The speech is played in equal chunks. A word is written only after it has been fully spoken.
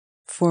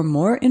For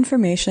more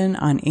information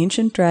on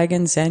Ancient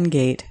Dragon Zen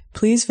Gate,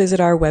 please visit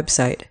our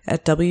website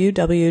at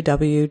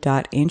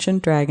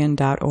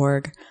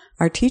www.ancientdragon.org.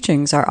 Our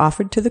teachings are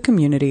offered to the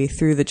community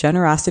through the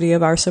generosity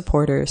of our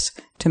supporters.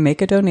 To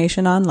make a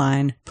donation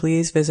online,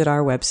 please visit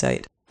our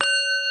website.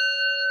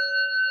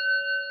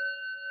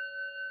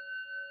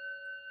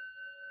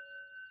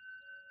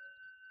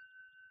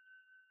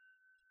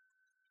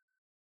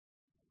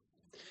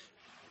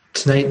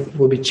 Tonight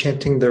we'll be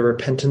chanting the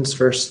Repentance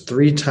verse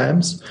 3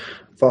 times,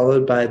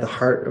 followed by the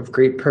Heart of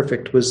Great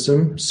Perfect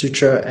Wisdom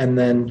Sutra, and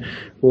then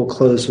we'll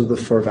close with the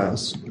 4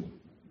 vows.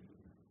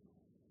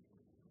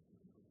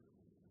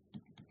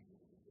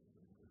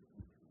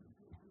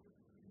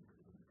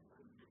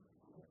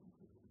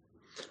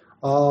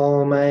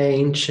 All my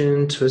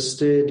ancient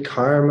twisted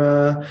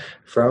karma,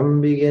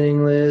 from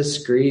beginningless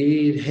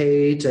greed,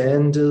 hate,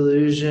 and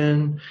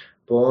delusion,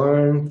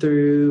 born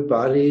through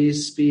body,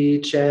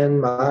 speech, and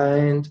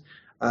mind,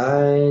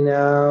 I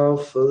now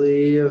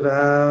fully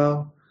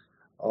avow.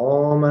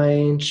 All my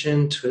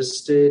ancient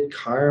twisted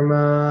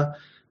karma,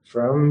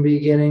 from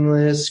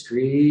beginningless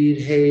greed,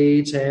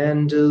 hate,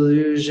 and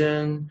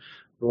delusion,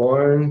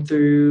 born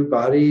through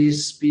body,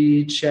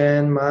 speech,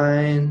 and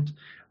mind,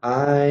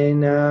 I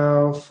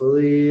now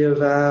fully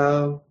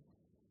avow.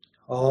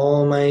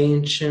 All my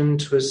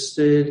ancient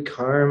twisted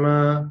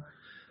karma,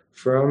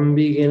 from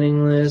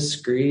beginningless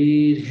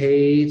greed,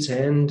 hate,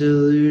 and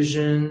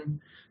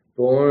delusion,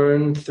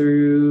 born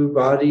through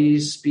body,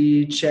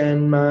 speech,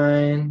 and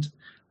mind,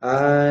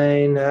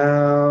 I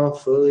now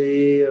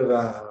fully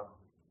avow.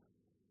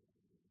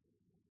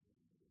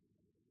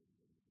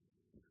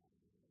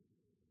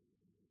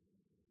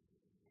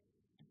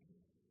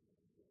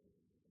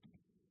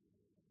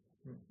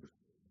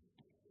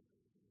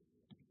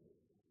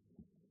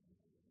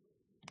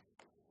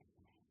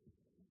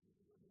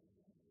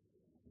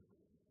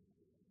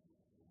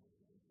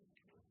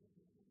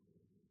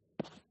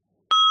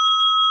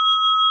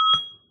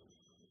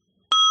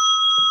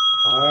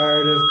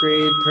 Heart of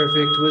Great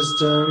Perfect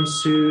Wisdom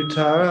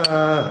Sutta.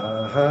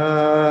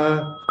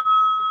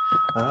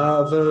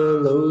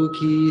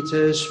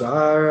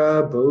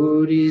 Avalokiteshvara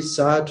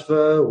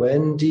Bodhisattva,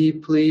 when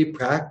deeply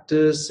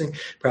practicing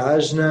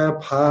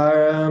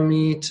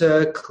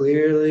Prajnaparamita,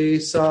 clearly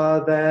saw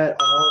that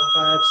all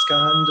 5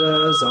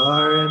 skandhas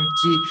are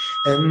empty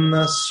and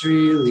thus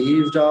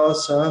relieved all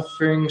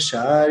suffering.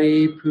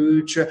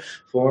 Shariputra,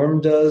 form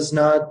does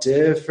not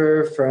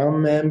differ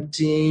from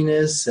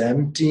emptiness.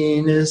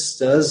 Emptiness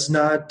does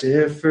not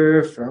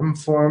differ from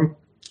form.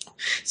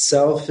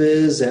 Self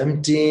is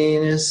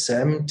emptiness,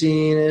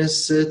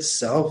 emptiness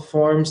itself.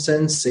 Forms,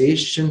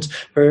 sensations,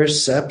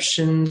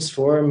 perceptions,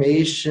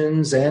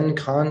 formations, and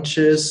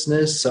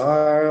consciousness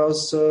are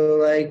also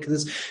like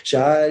this.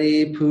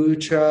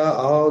 Shariputra,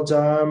 all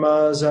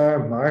dharmas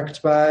are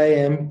marked by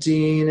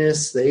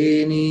emptiness.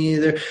 They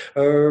neither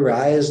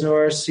arise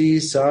nor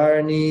cease,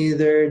 are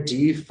neither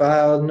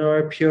defiled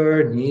nor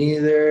pure,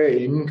 neither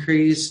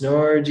increase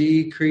nor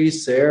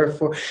decrease.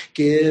 Therefore,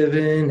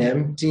 given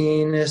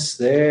emptiness,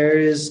 there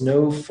is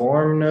no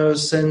form, no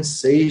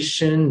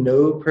sensation,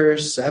 no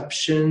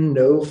perception,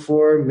 no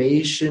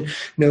formation,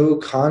 no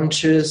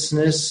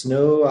consciousness,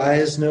 no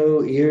eyes,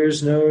 no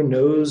ears, no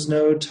nose,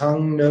 no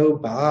tongue, no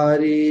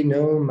body,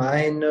 no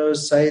mind, no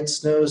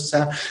sights, no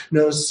sound,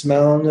 no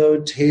smell, no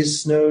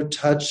taste, no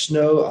touch,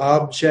 no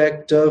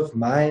object of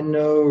mind,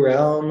 no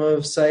realm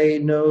of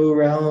sight, no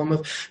realm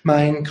of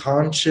mind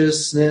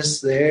consciousness.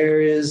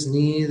 There is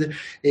neither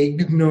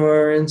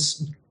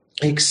ignorance,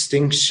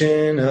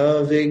 extinction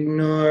of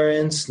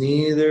ignorance,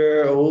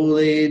 neither old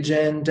age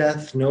and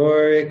death,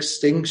 nor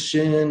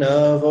extinction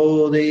of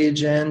old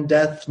age and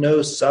death,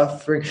 no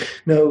suffering,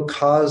 no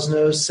cause,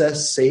 no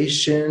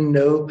cessation,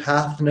 no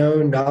path,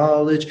 no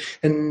knowledge,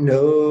 and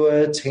no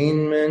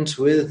attainment.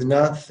 With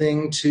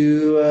nothing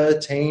to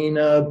attain,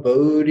 a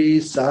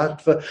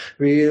bodhisattva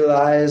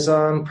relies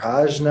on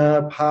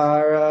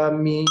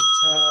prajnaparamita,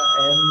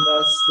 and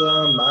thus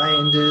the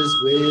mind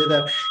is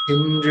without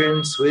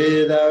hindrance.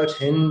 Without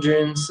hindrance,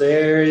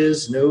 there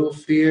is no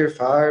fear.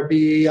 Far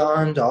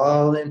beyond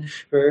all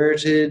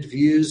inverted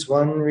views,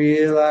 one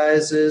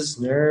realizes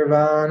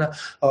nirvana.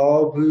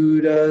 All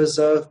Buddhas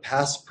of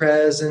past,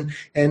 present,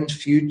 and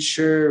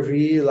future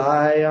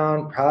rely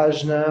on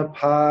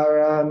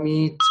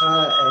prajnaparamita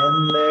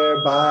and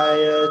thereby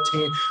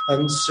attain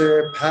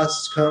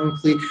unsurpassed,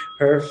 complete,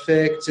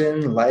 perfect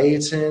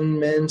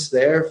enlightenment.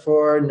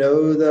 Therefore,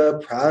 know the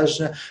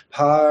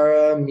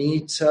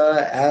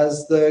prajnaparamita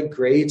as the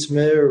great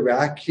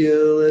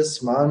miraculous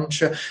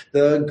mantra,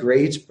 the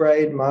great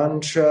bright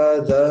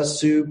mantra, the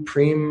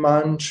supreme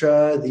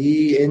mantra,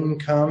 the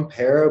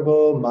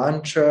incomparable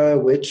mantra,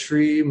 which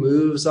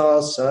removes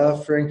all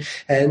suffering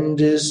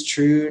and is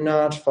true,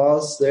 not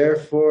false.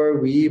 Therefore,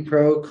 we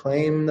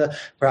proclaim the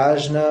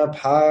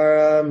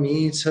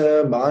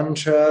prajnaparamita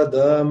mantra,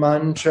 the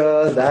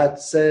mantra that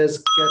says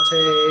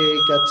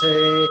gate,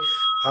 gate,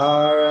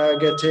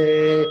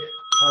 paragate,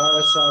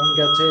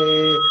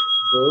 parasamgate,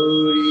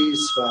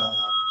 bodhisva.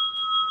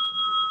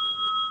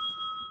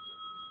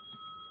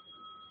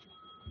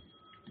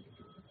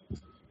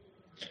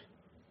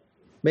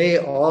 May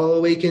all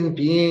awakened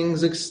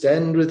beings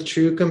extend with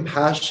true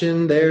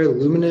compassion their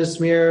luminous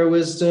mirror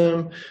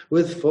wisdom.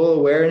 With full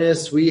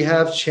awareness, we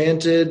have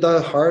chanted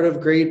the Heart of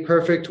Great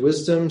Perfect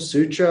Wisdom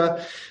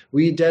Sutra.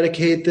 We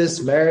dedicate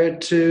this merit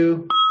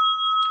to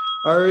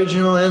our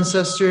original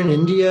ancestor in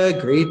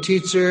India, great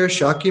teacher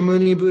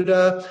Shakyamuni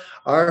Buddha.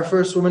 Our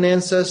first woman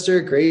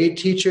ancestor, great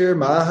teacher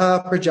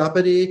Maha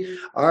Prajapati.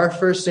 Our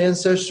first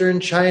ancestor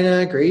in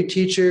China, great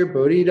teacher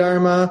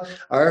Bodhidharma.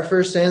 Our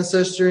first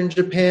ancestor in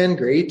Japan,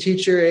 great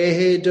teacher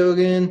Eihei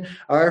Dogen.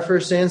 Our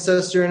first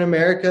ancestor in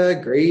America,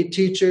 great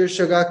teacher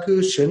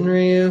Shogaku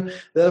Shunryu.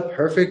 The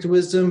perfect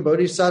wisdom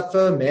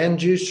Bodhisattva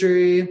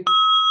Manjushri.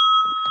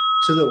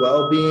 To the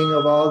well-being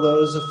of all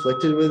those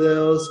afflicted with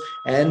ills,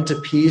 and to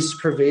peace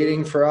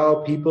pervading for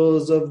all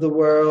peoples of the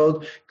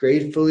world.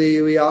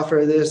 Gratefully we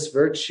offer this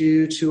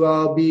virtue to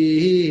all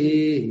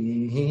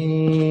beings.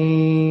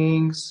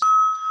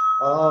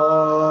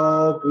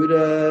 All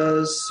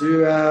Buddhas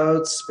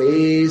throughout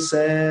space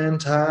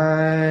and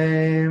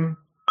time.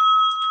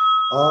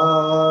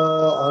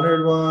 All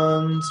honored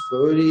ones,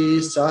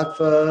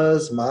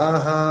 bodhisattvas,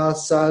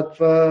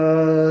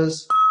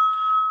 mahasattvas.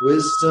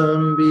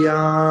 Wisdom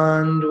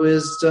beyond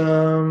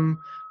wisdom,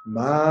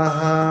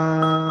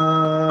 Maha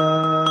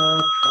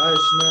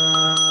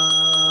Prajna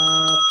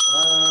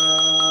Paramita.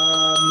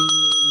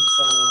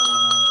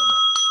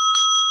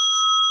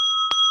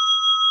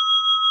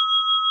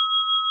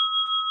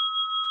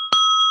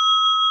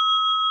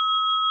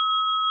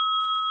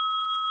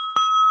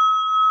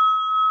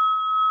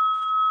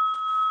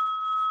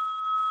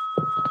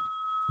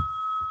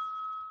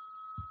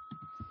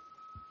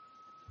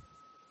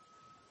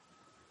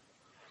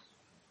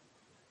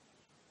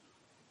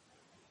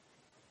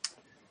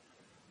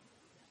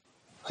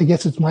 I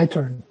guess it's my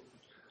turn.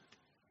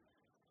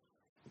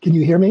 Can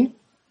you hear me?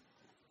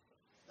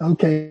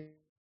 Okay.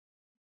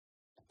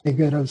 Okay,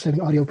 good. I was having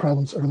audio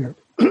problems earlier.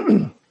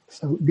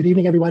 So good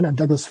evening, everyone. I'm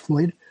Douglas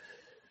Floyd.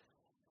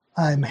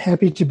 I'm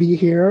happy to be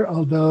here,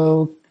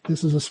 although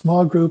this is a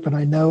small group and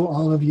I know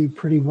all of you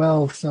pretty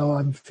well, so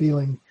I'm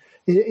feeling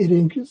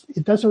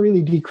it doesn't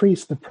really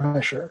decrease the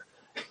pressure.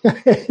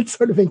 It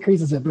sort of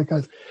increases it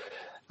because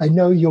I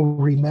know you'll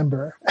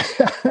remember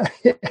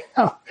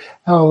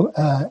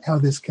how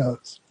this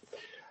goes.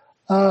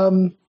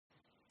 I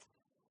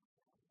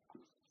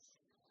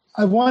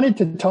wanted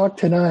to talk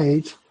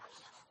tonight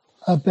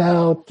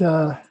about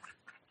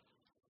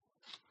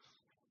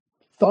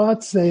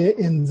thoughts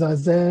in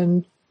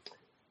Zazen,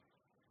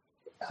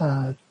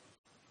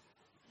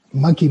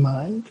 monkey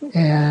mind,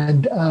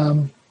 and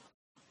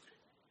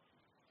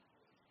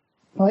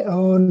my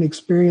own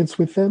experience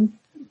with them,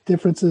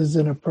 differences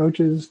in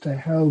approaches to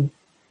how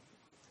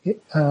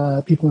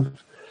people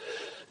have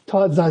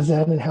taught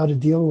Zazen and how to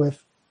deal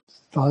with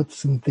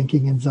thoughts and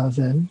thinking in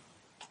Zazen.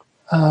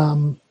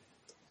 I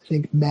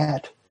think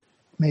Matt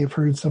may have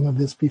heard some of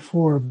this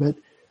before, but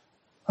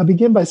I'll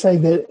begin by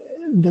saying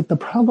that the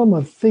problem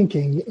of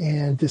thinking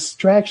and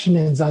distraction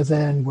in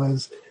Zazen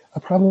was a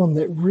problem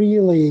that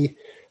really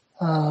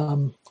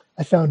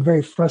I found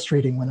very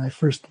frustrating when I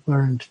first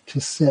learned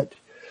to sit.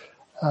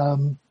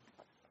 I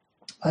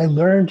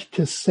learned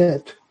to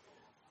sit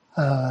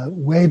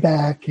way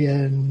back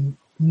in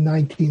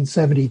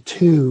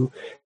 1972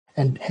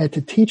 and had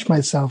to teach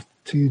myself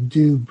to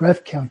do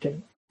breath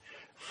counting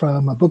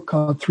from a book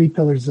called 3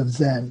 Pillars of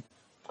Zen,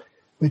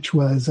 which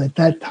was at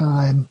that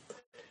time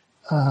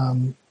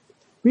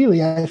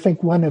really, I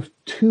think, one of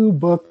 2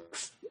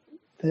 books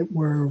that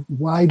were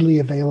widely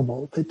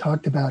available that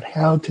talked about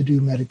how to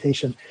do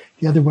meditation.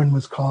 The other one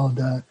was called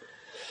The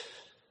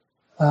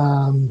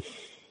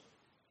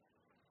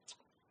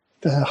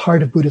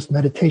Heart of Buddhist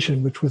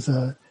Meditation, which was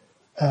a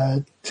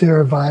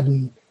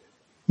Theravadan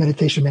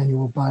meditation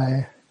manual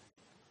by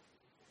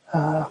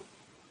a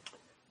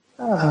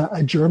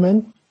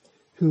German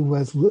who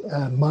was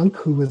a monk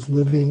who was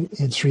living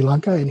in Sri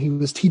Lanka, and he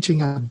was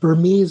teaching a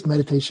Burmese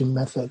meditation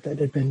method that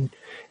had been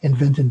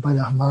invented by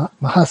the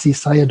Mahasi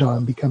Sayadaw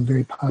and become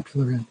very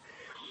popular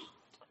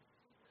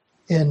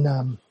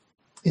in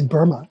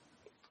Burma.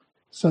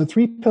 So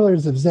 3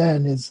 Pillars of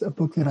Zen is a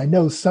book that I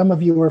know some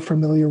of you are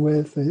familiar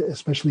with,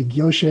 especially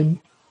Gyoshin,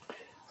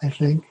 I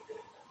think.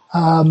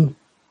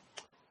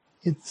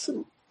 It's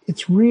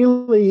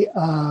really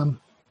a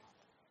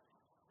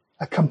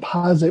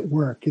composite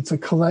work. It's for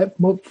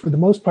the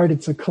most part,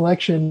 it's a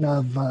collection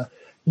of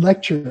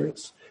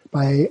lectures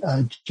by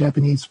a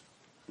Japanese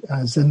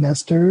Zen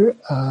master,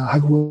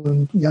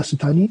 Hagwon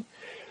Yasutani,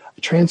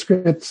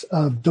 transcripts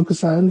of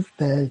Dokusan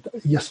that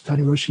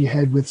Yasutani Roshi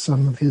had with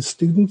some of his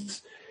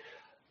students,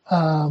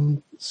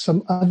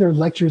 some other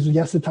lectures of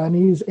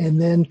Yasutani's,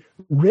 and then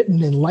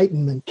written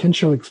enlightenment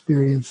Kensho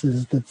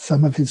experiences that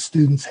some of his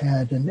students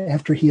had. And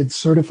after he had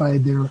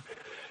certified their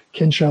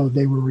Kensho,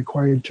 they were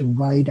required to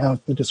write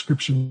out the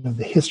description of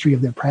the history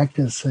of their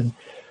practice and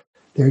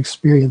their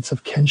experience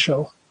of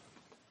Kensho.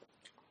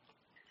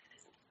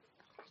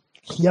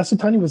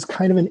 Yasutani was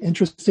kind of an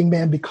interesting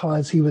man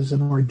because he was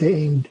an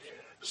ordained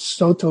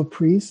Soto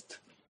priest,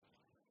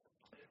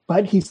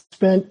 but he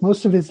spent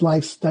most of his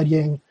life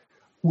studying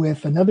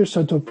with another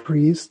Soto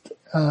priest,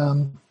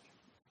 Sugaku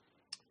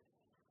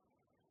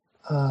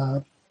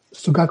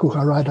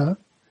Harada,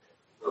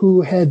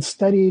 who had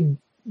studied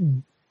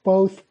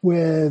both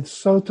with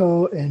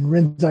Soto and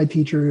Rinzai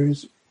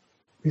teachers,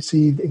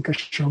 received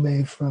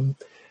Inkashome from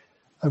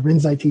a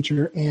Rinzai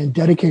teacher, and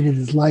dedicated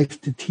his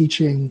life to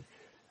teaching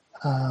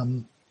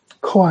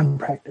koan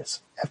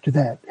practice after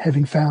that,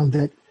 having found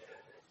that,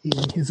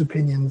 in his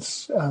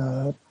opinions,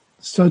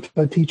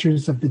 Soto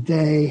teachers of the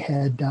day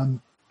had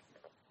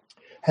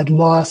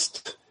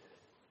lost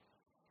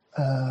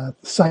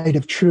sight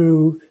of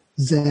true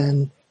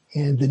Zen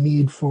and the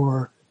need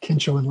for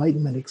Kensho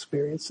enlightenment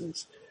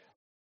experiences.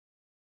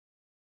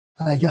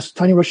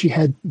 Yasutani Roshi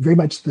had very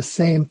much the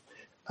same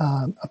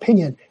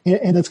opinion,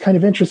 and it's kind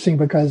of interesting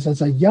because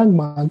as a young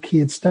monk, he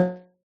had studied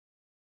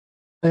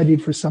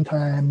for some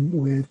time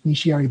with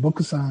Nishiari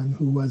Bokusan,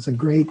 who was a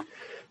great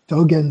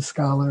Dogen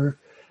scholar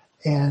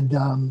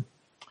and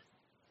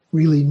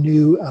really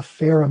knew a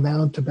fair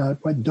amount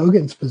about what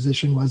Dogen's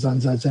position was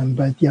on Zazen,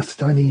 but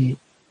Yasutani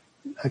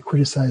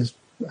criticized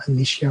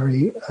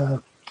Nishiari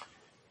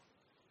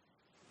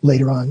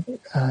later on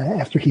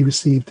after he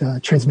received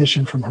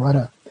transmission from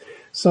Harada.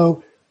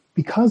 So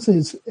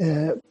because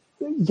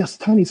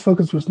Yasutani's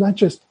focus was not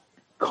just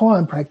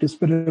koan practice,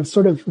 but a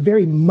sort of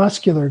very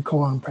muscular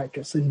koan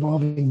practice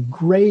involving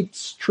great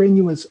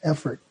strenuous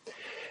effort.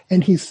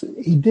 And he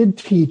did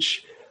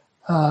teach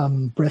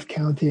breath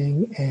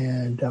counting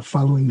and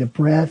following the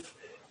breath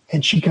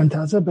and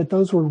shikantaza, but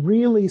those were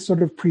really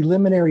sort of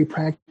preliminary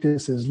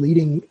practices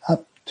leading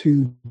up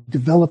to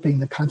developing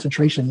the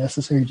concentration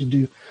necessary to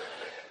do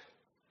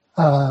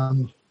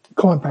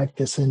koan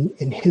practice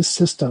in his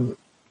system.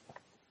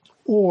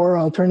 Or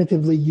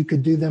alternatively, you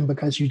could do them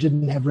because you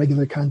didn't have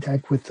regular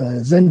contact with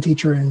a Zen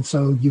teacher, and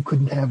so you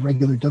couldn't have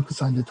regular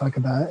Dokusan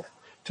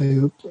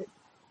to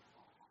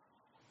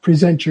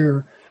present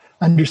your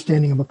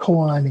understanding of a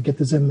koan and get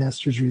the Zen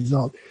master's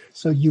result.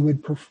 So you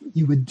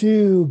would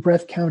do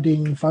breath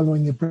counting,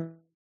 following the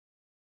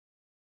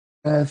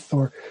breath,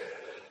 or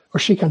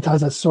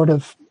shikantaza sort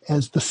of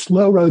as the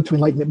slow road to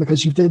enlightenment,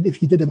 because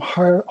if you did them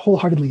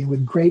wholeheartedly and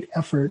with great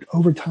effort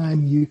over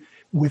time,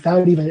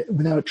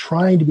 without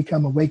trying to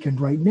become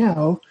awakened right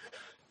now,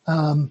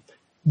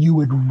 you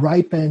would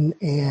ripen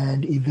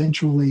and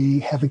eventually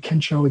have a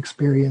Kensho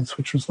experience,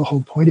 which was the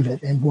whole point of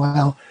it. And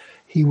while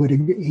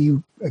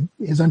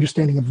his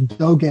understanding of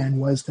Dogen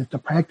was that the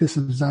practice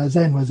of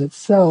Zazen was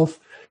itself,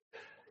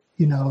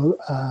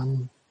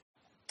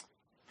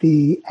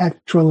 the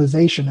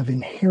actualization of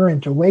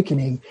inherent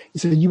awakening. He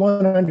said, you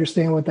want to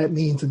understand what that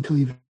means until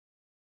you've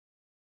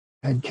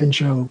had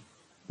Kensho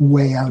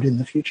way out in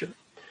the future.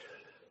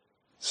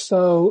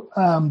 So,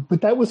 but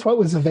that was what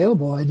was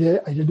available. I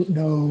didn't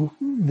know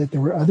that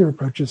there were other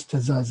approaches to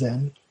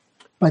Zazen.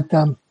 But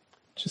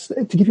just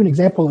to give you an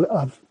example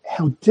of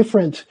how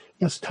different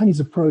Yasutani's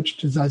approach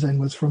to Zazen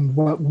was from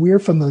what we're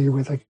familiar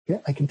with,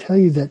 I can tell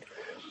you that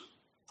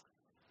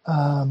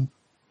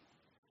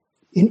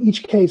in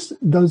each case,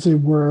 those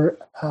were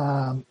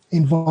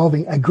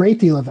involving a great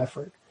deal of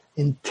effort,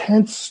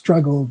 intense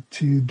struggle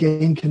to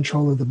gain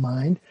control of the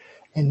mind,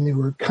 and they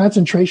were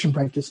concentration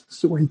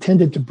practices that were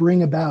intended to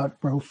bring about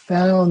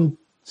profound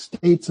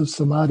states of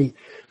samadhi,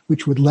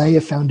 which would lay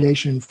a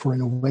foundation for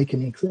an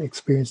awakening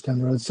experience down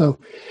the road. So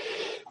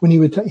when he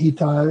would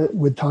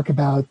talk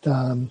about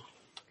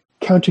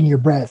counting your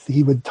breath,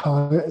 he would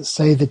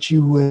say that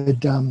you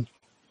would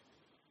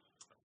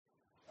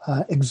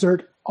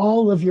exert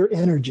all of your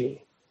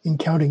energy in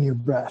counting your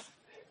breath,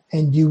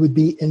 and you would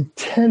be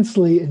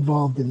intensely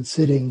involved in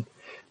sitting,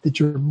 that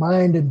your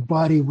mind and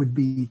body would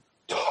be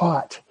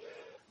taut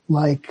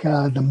like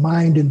the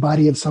mind and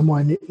body of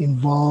someone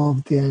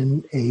involved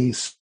in a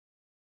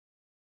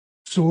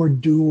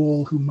sword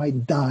duel who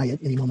might die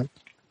at any moment.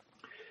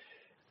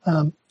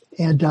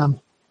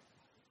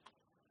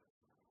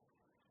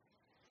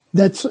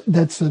 That's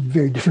a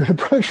very different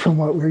approach from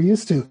what we're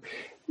used to.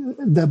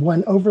 The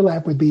one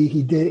overlap would be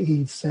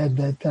he said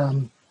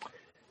that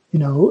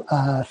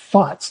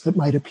thoughts that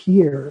might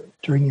appear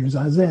during your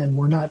zazen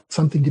were not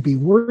something to be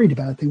worried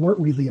about. They weren't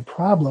really a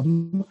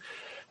problem.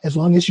 As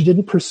long as you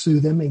didn't pursue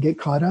them and get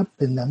caught up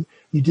in them,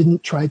 you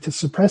didn't try to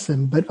suppress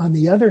them. But on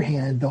the other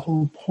hand, the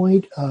whole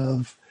point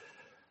of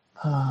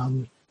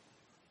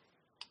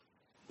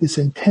this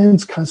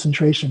intense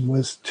concentration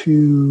was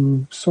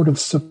to sort of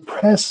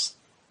suppress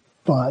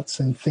thoughts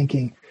and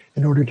thinking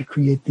in order to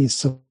create these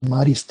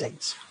samadhi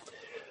states.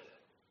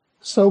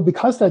 So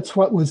because that's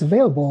what was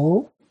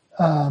available,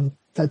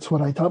 that's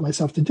what I taught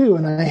myself to do.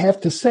 And I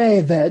have to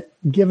say that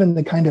given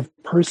the kind of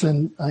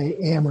person I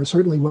am, or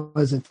certainly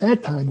was at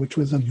that time, which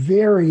was a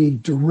very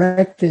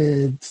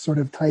directed sort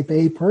of type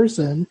A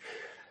person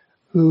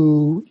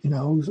who,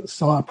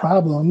 saw a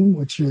problem,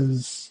 which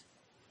is,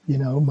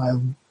 my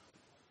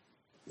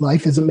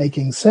life isn't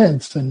making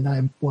sense and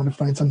I want to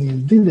find something to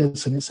do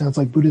this. And it sounds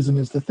like Buddhism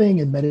is the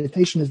thing and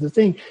meditation is the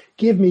thing.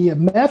 Give me a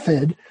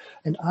method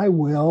and I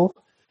will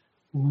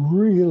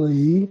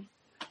really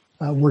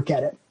work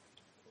at it.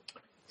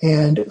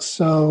 And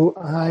so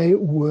I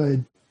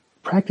would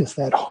practice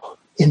that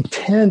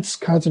intense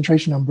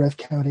concentration on breath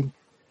counting,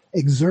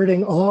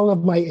 exerting all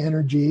of my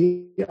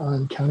energy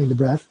on counting the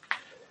breath,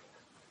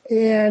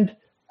 and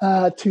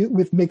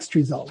with mixed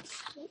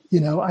results.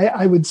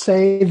 I would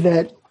say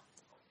that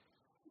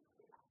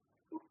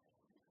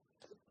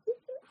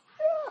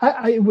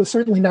it was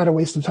certainly not a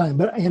waste of time,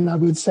 and I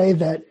would say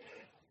that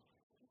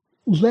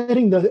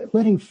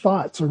letting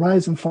thoughts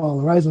arise and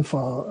fall,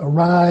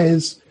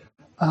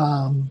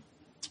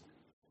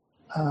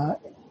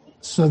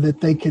 so that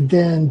they could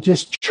then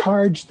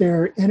discharge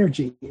their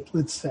energy,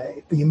 let's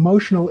say, the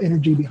emotional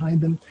energy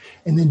behind them,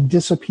 and then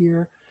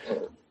disappear,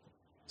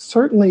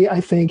 certainly, I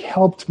think,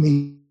 helped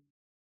me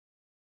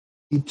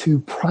to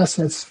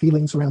process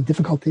feelings around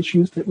difficult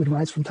issues that would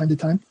arise from time to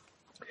time.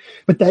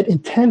 But that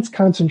intense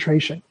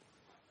concentration,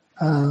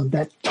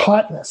 that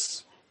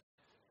tautness,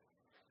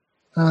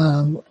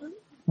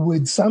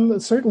 would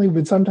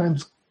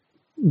sometimes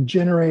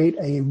generate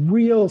a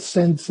real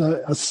sense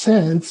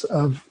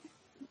of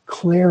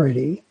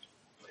clarity,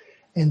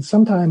 and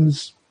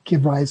sometimes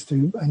give rise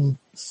to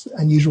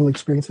unusual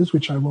experiences,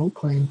 which I won't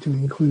claim to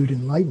include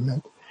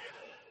enlightenment.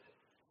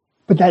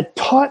 But that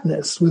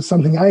tautness was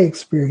something I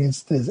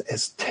experienced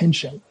as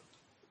tension,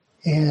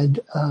 and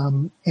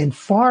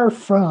far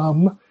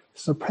from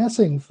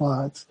suppressing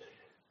thoughts,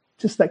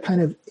 just that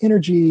kind of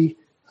energy,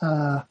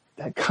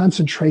 that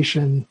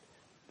concentration,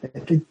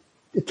 that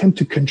attempt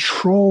to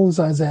control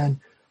Zazen,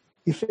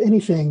 if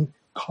anything,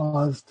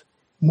 caused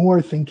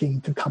more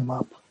thinking to come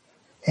up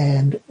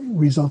and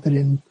resulted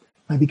in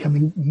my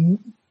becoming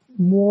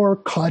more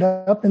caught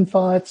up in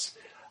thoughts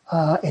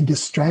and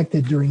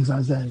distracted during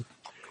Zazen.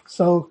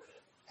 So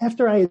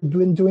after I had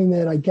been doing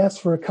that, I guess,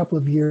 for a couple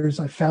of years,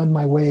 I found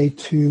my way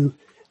to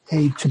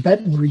a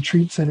Tibetan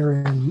retreat center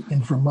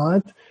in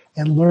Vermont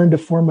and learned a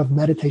form of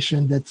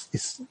meditation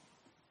that's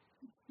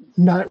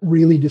not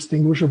really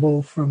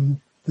distinguishable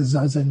from the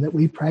Zazen that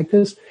we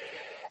practice.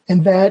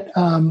 And that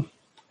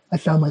I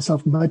found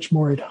myself much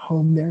more at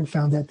home there and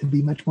found that to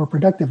be much more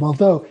productive.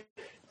 Although,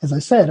 as I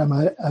said,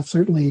 I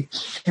certainly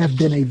have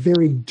been a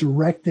very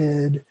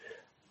directed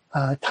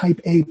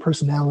type A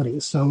personality.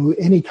 So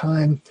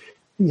anytime,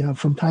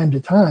 from time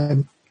to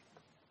time,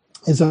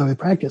 as I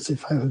practice,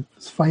 if I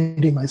was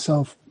finding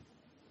myself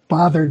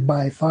bothered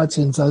by thoughts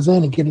in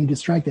Zazen and getting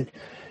distracted,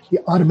 the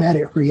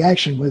automatic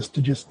reaction was to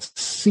just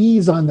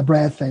seize on the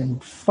breath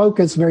and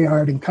focus very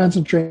hard and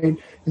concentrate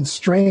and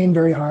strain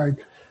very hard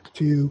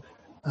to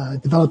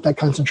develop that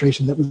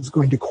concentration that was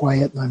going to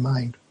quiet my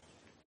mind.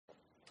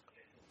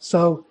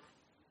 So,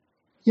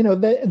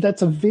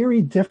 that's a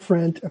very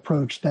different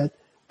approach, that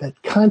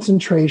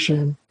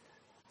concentration,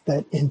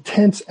 that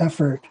intense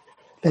effort,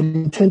 that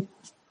intent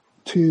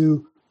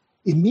to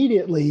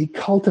immediately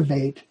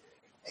cultivate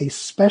a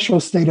special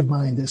state of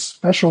mind, this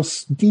special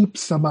deep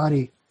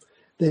samadhi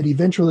that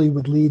eventually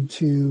would lead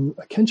to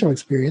a Kensho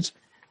experience,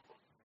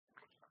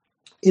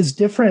 is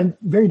different,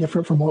 very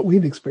different from what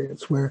we've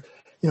experienced, where,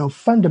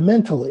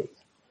 fundamentally,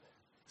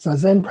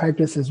 Zazen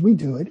practice as we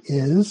do it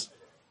is,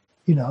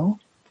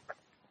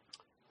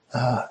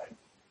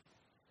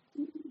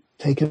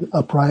 take it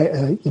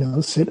upright,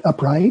 sit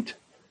upright,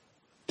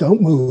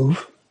 don't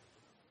move,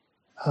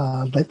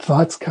 let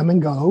thoughts come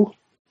and go,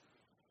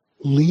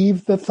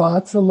 leave the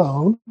thoughts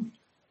alone,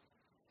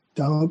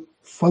 don't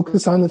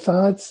focus on the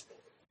thoughts,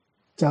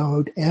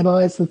 don't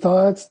analyze the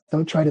thoughts,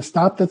 don't try to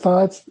stop the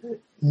thoughts,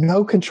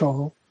 no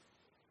control,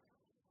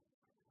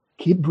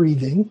 keep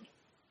breathing.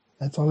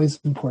 That's always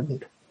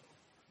important.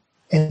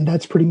 And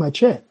that's pretty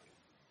much it.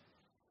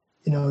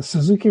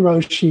 Suzuki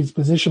Roshi's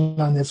position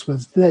on this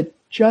was that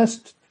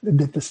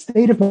that the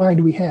state of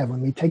mind we have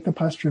when we take the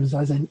posture of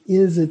Zazen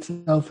is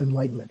itself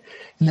enlightenment.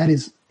 And that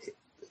is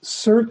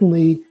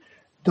certainly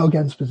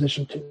Dogen's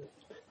position too.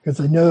 Because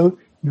I know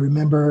you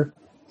remember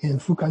in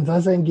Fukan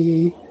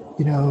Zazengi,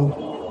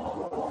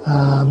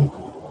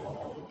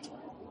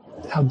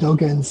 how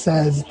Dogen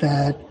says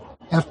that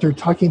after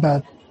talking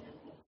about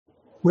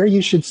where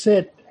you should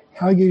sit,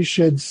 how you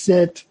should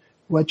sit,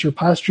 what your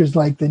posture is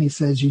like, then he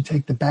says you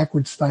take the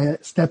backward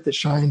step that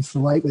shines the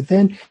light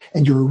within,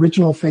 and your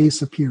original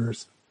face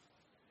appears.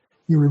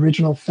 Your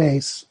original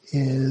face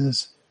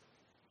is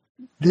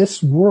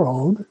this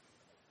world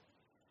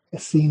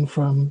as seen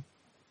from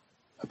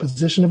a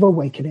position of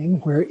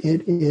awakening, where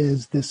it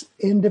is this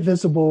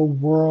indivisible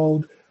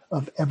world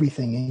of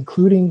everything,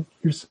 including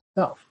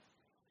yourself.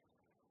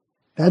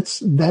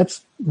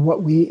 That's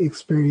what we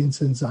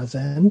experience in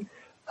Zazen.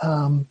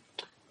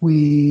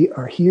 We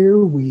are here.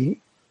 We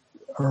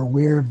are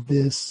aware of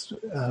this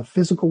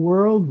physical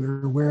world.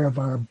 We're aware of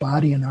our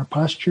body and our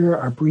posture,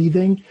 our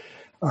breathing,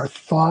 our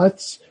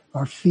thoughts,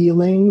 our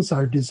feelings,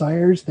 our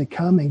desires that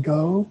come and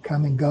go.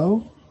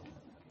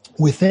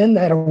 Within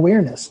that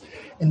awareness,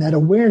 and that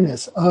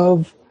awareness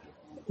of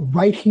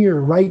right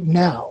here, right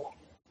now,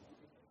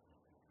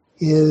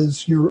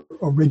 is your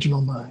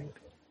original mind.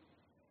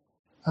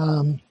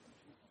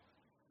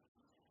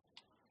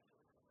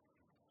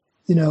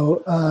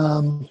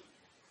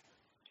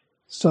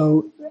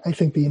 So I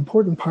think the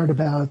important part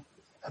about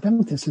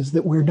about this is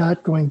that we're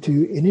not going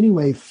to in any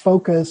way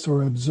focus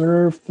or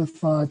observe the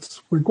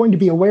thoughts. We're going to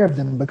be aware of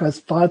them because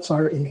thoughts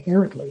are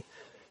inherently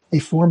a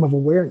form of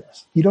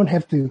awareness. You don't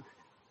have to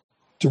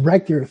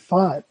direct your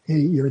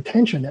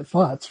attention at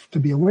thoughts to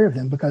be aware of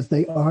them because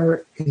they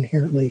are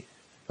inherently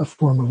a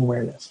form of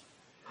awareness.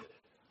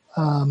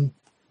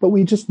 But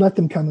we just let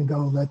them come and go,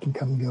 let them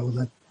come and go,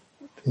 let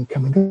them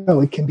come and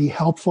go. It can be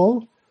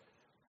helpful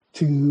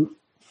to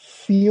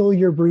feel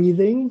your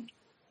breathing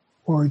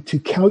or to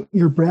count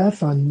your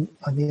breath on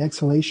the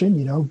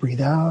exhalation,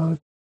 breathe out,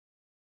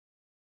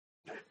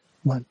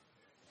 1,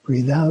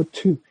 breathe out,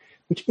 2,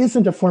 which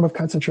isn't a form of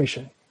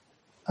concentration.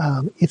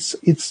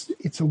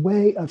 It's a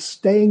way of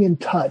staying in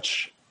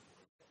touch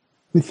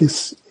with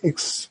this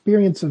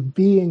experience of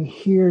being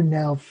here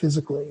now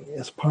physically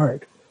as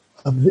part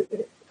of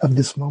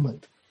this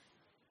moment.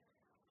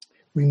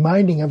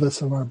 Reminding of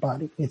us of our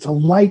body. It's a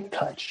light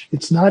touch.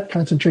 It's not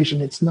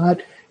concentration. It's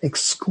not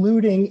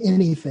excluding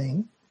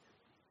anything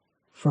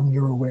from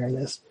your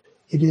awareness.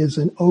 It is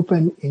an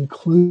open,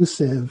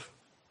 inclusive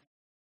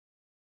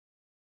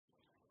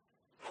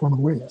form of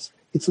awareness.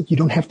 You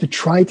don't have to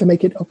try to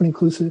make it open,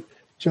 inclusive.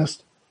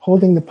 Just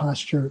holding the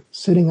posture,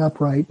 sitting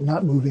upright,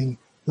 not moving,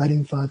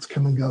 letting thoughts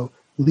come and go,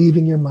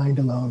 leaving your mind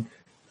alone.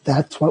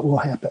 That's what will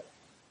happen.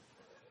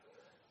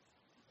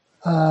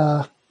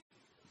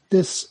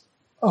 This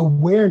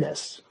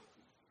awareness,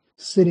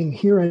 sitting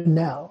here and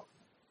now,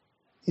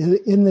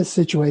 in this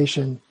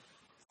situation,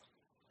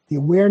 the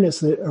awareness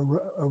that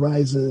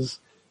arises,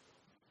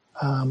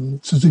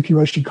 Suzuki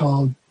Roshi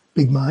called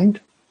big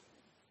mind.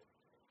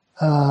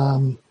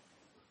 Nanchuan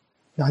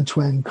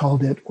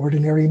called it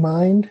ordinary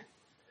mind.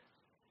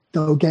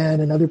 Dogen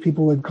and other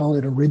people would call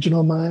it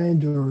original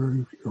mind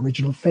or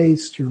original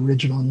face, your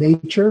original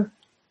nature.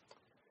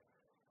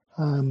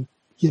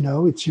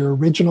 It's your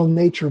original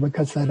nature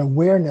because that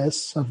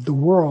awareness of the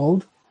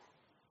world,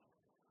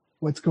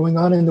 what's going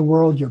on in the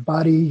world, your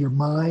body, your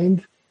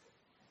mind,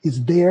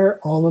 is there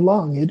all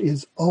along. It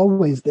is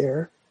always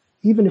there,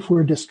 even if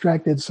we're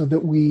distracted so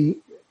that we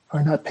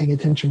are not paying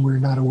attention, we're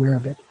not aware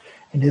of it.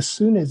 And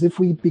if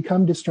we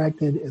become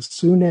distracted, as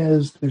soon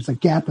as there's a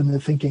gap in the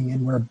thinking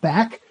and we're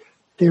back,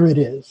 there it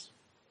is.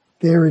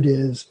 There it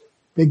is.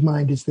 Big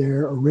mind is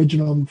there.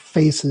 Original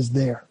face is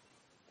there.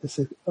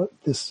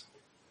 This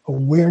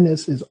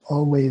awareness is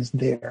always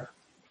there.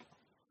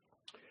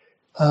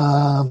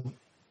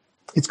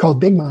 It's called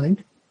big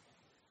mind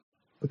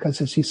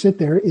because as you sit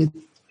there, it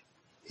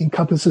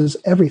encompasses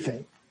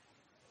everything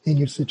in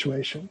your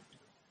situation,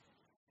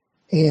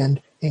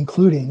 and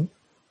including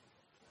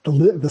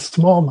the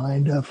small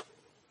mind of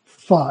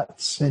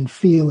thoughts and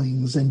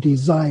feelings and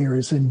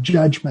desires and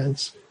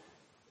judgments.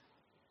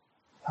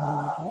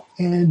 I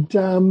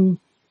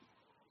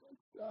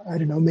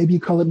don't know, maybe you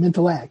call it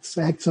mental acts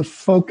of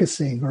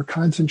focusing or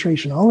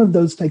concentration. All of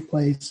those take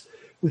place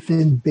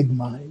within big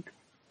mind.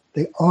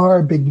 They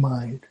are big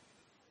mind.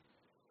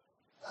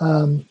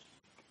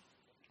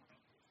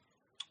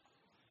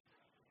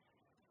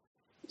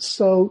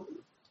 So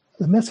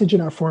the message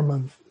in our form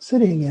of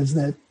sitting is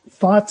that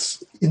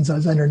thoughts in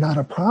Zazen are not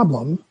a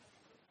problem.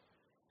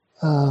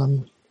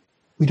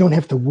 We don't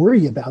have to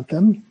worry about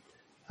them.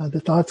 The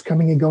thoughts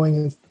coming and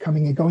going,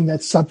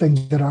 that's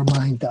something that our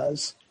mind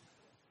does.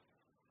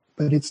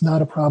 But it's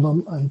not a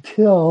problem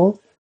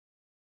until,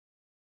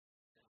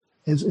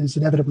 as is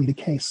inevitably the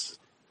case,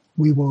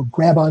 we will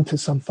grab onto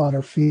some thought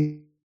or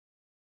feeling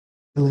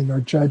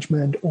or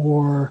judgment,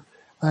 or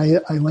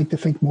I like to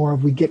think more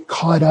of we get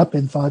caught up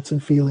in thoughts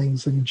and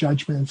feelings and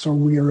judgments, or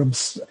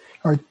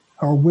our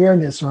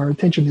awareness, our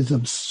attention is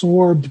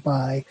absorbed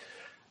by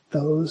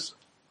those.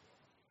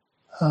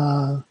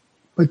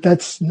 But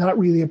that's not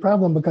really a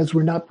problem because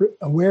we're not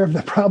aware of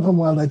the problem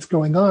while that's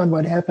going on.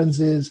 What happens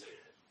is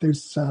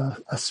there's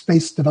a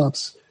space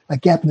develops, a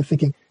gap in the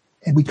thinking,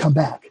 and we come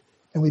back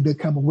and we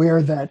become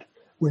aware that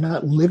we're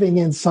not living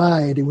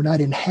inside and we're not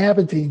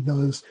inhabiting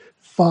those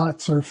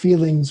thoughts or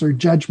feelings or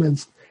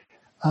judgments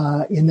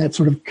in that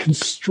sort of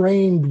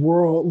constrained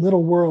world,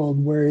 little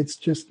world where it's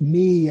just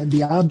me and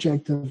the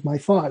object of my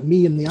thought,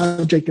 me and the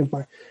object of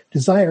my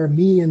desire,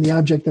 me and the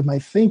object of my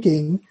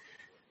thinking.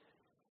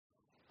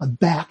 I'm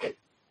back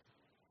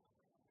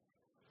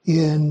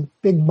in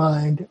big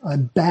mind.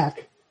 I'm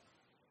back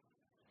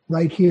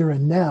right here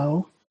and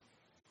now.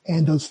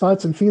 And those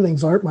thoughts and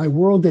feelings aren't my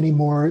world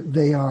anymore.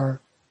 They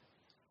are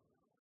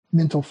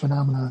mental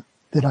phenomena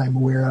that I'm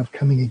aware of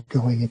coming and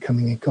going and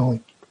coming and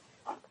going.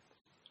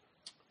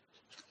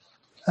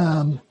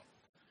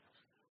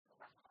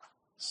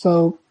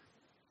 So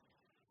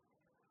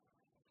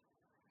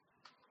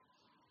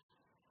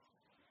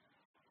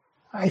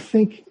I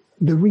think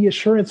the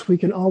reassurance we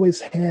can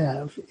always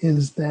have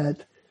is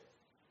that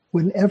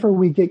whenever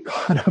we get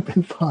caught up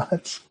in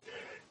thoughts,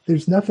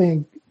 there's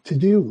nothing to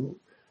do.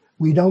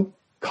 We don't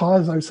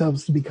cause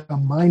ourselves to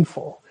become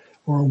mindful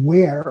or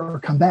aware or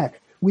come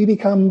back. We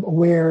become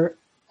aware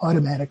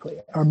automatically.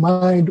 Our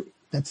mind,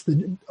 that's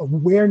the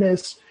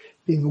awareness,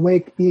 being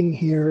awake, being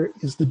here,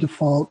 is the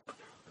default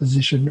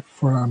position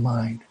for our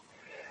mind.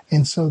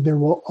 And so there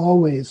will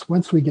always,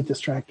 once we get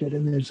distracted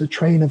and there's a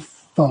train of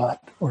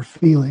thought or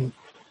feeling,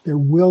 there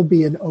will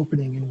be an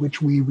opening in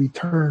which we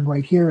return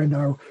right here. And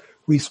our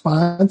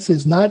response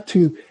is not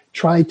to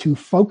try to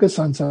focus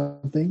on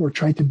something or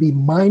try to be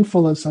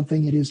mindful of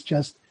something. It is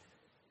just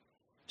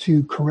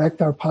to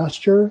correct our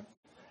posture,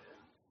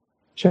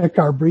 check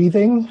our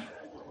breathing,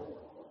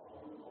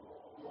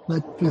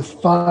 let the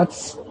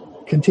thoughts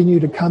continue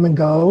to come and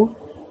go,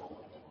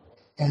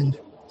 and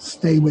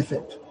stay with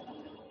it.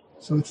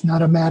 So it's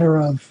not a matter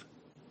of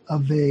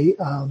a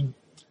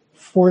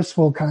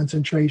forceful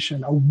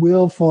concentration, a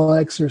willful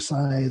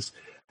exercise,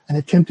 an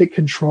attempt at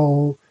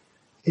control.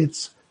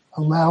 It's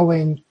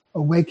allowing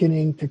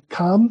awakening to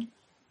come.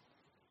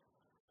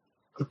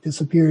 It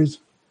disappears.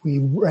 We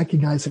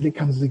recognize that it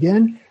comes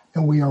again,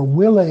 and we are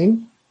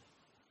willing,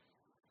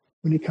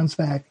 when it comes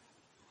back,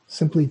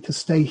 simply to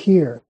stay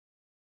here.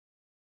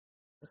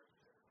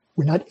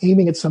 We're not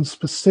aiming at some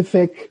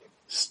specific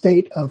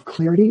state of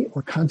clarity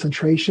or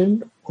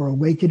concentration or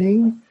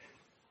awakening.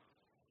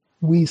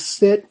 We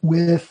sit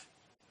with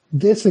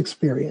this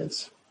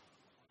experience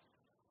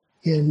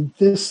in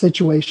this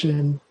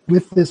situation,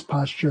 with this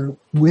posture,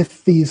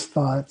 with these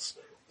thoughts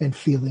and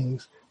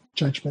feelings,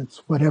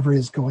 judgments, whatever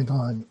is going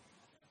on.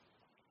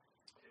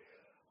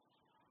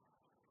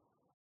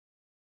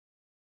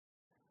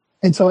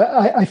 And so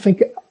I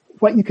think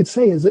what you could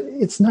say is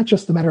it's not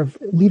just a matter of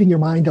leaving your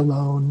mind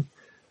alone,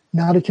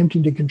 not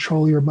attempting to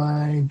control your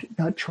mind,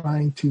 not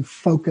trying to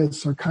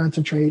focus or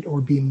concentrate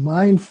or be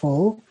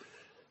mindful,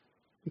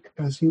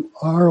 because you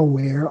are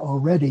aware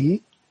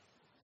already.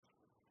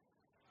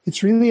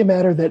 It's really a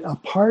matter that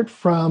apart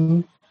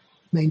from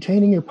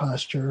maintaining your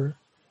posture,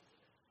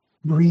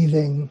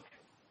 breathing,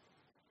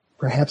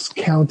 perhaps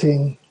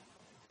counting,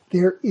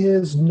 there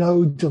is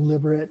no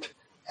deliberate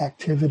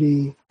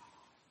activity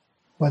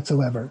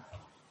whatsoever.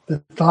 The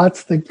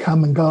thoughts that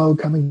come and go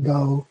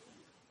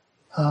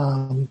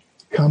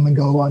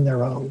on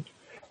their own.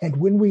 And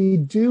when we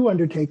do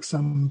undertake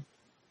some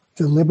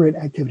deliberate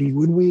activity,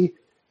 when we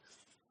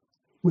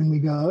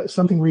go,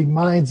 something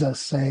reminds us,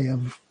 say,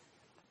 of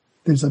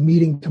there's a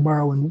meeting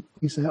tomorrow, and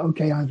we say,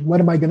 okay,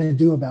 what am I going to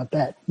do about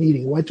that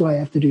meeting? What do I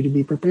have to do to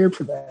be prepared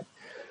for that?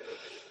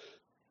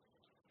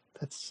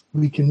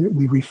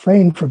 We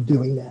refrain from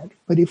doing that.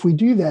 But if we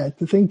do that,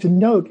 the thing to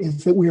note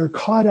is that we are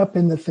caught up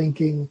in the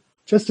thinking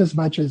just as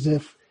much as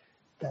if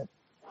that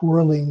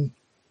whirling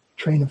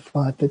train of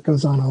thought that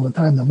goes on all the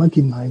time, the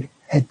monkey mind,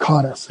 had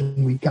caught us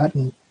and we'd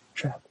gotten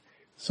trapped.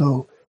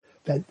 So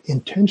that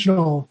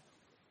intentional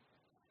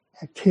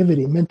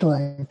activity, mental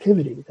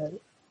activity that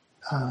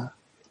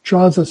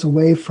draws us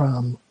away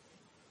from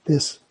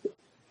this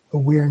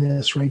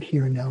awareness right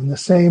here and now, in the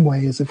same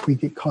way as if we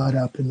get caught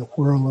up in the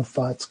whirl of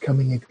thoughts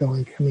coming and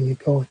going.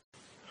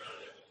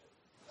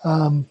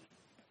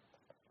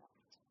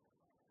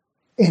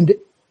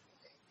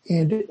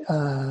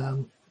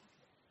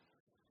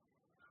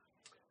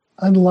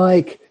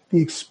 Unlike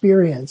the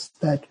experience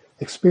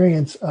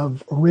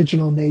of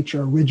original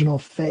nature, original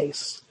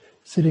face,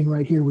 sitting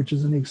right here, which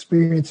is an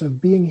experience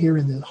of being here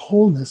in the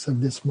wholeness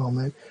of this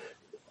moment,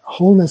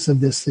 wholeness of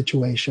this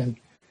situation,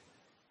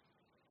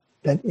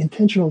 that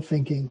intentional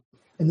thinking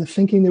and the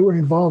thinking that we're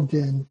involved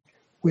in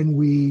when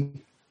we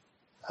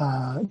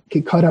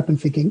get caught up in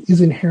thinking is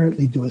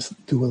inherently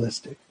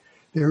dualistic.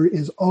 There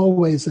is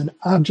always an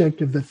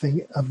object of the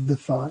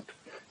thought.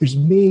 There's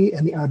me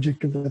and the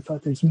object of the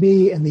thought. There's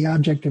me and the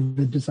object of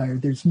the desire.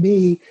 There's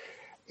me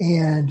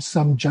and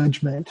some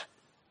judgment,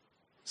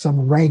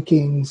 some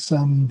ranking,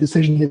 some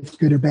decision that's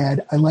good or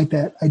bad. I like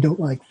that. I don't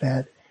like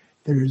that.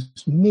 There's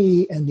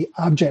me and the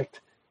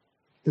object,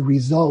 the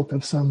result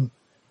of some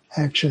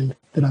action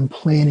that I'm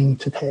planning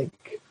to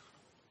take.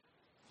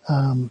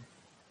 But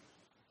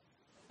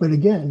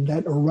again,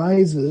 that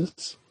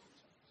arises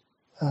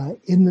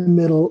in the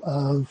middle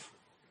of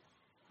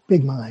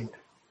big mind.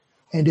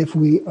 And if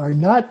we are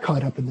not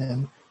caught up in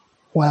them,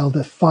 while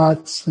the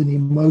thoughts and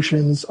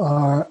emotions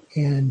are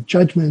and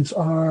judgments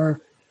are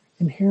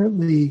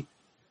inherently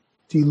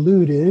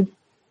deluded,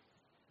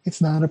 it's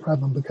not a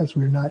problem because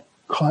we're not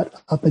caught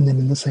up in them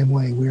in the same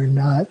way. We're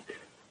not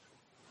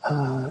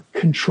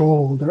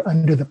controlled or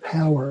under the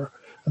power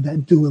of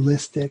that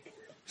dualistic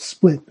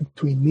split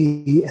between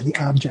me and the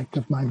object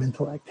of my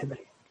mental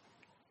activity.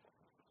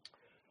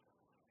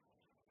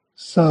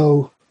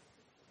 So,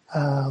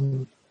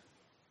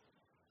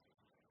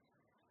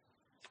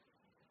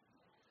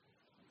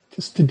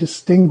 just to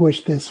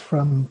distinguish this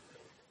from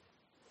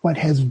what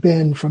has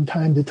been from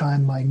time to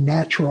time my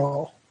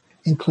natural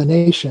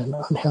inclination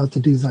on how to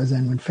do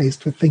Zazen when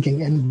faced with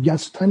thinking, and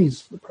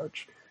Yasutani's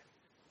approach,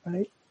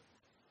 right?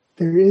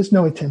 There is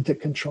no attempt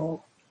at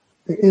control.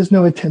 There is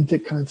no attempt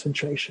at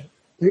concentration.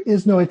 There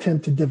is no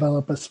attempt to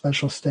develop a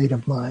special state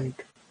of mind.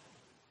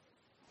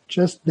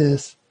 Just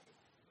this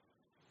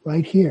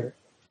right here,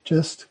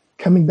 just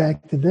coming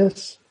back to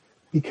this,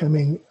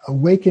 becoming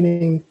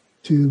awakening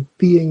to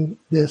being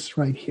this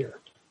right here.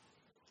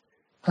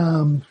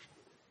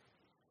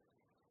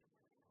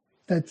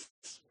 That's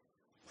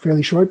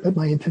fairly short, but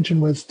my intention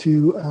was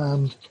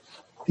to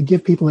to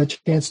give people a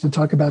chance to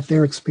talk about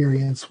their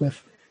experience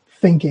with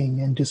thinking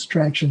and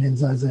distraction in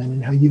Zazen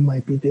and how you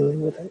might be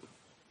dealing with it.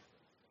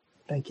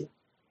 Thank you.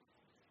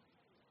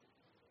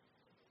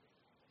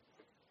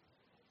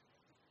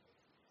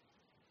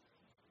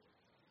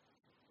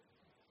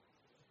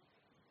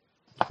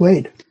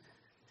 Floyd.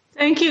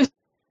 Thank you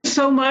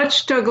so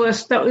much,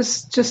 Douglas. That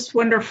was just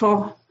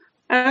wonderful.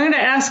 I'm going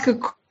to ask a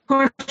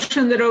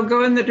question that will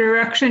go in the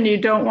direction you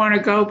don't want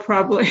to go,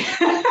 probably.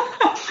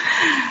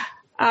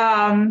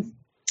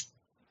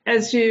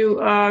 As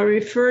you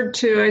referred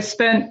to, I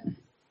spent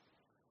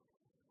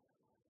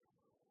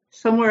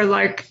somewhere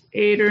like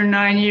 8 or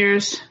 9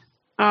 years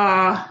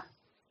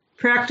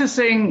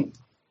practicing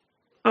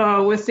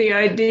with the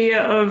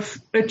idea of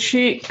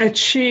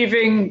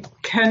achieving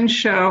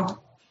Kensho.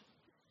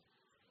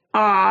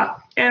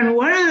 And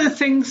one of the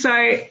things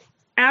I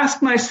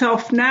ask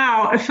myself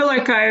now, I feel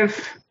like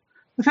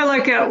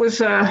that was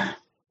not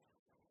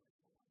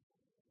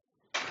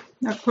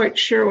quite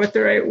sure what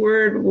the right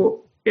word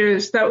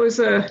is. That was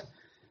a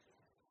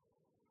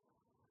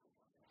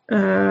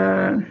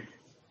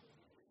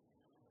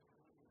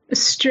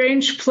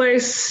strange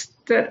place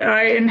that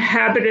I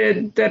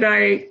inhabited, that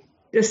I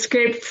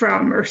escaped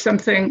from, or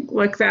something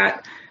like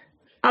that.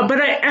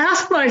 But I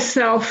asked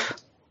myself,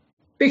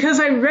 because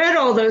I read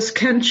all those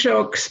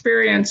Kensho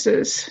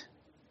experiences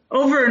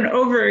over and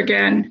over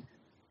again,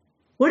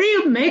 what do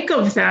you make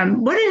of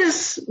them? What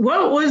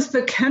was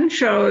the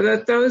Kensho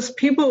that those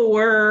people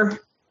were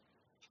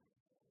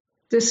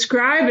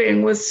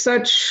describing with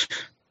such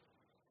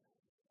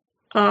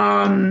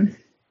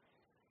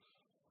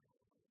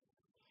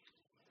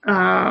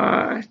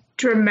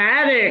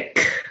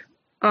dramatic,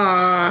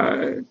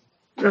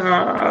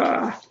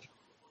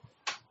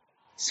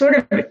 sort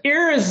of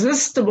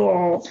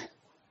irresistible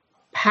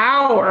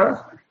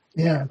power?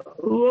 Yeah.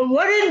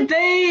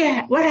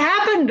 What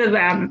happened to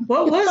them?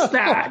 What was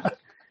that?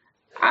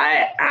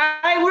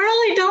 I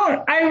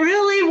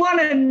really want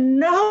to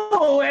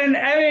know. And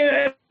I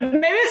mean,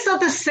 maybe it's not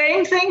the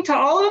same thing to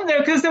all of them,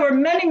 because there were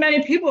many,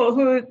 many people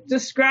who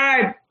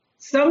described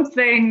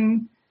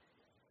something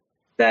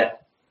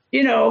that,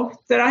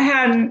 that I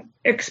hadn't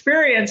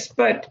experienced,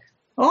 but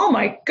oh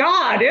my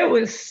God, it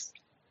was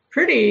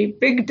pretty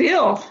big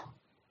deal.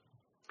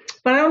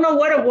 But I don't know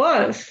what it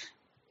was.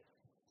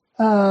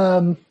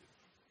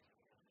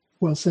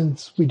 Well,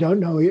 since we don't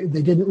know,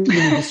 they didn't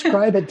really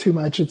describe it too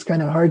much, it's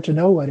kind of hard to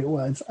know what it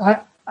was.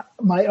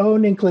 My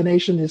own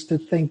inclination is to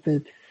think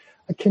that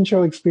a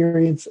Kensho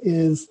experience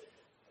is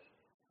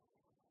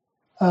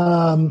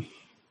a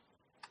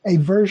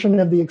version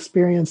of the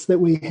experience that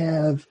we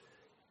have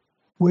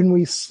when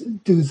we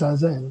do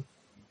Zazen.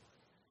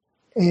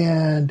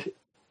 And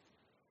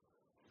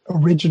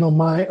original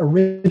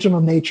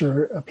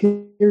nature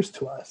appears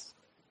to us.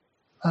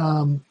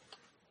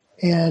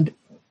 And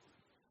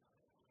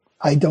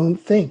I don't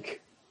think,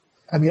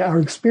 our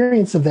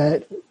experience of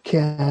that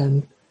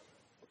can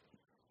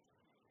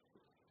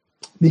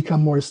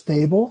become more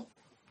stable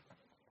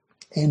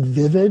and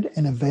vivid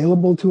and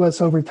available to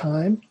us over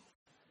time.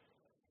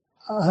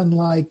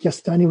 Unlike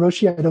Yasutani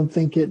Roshi, I don't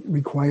think it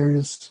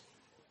requires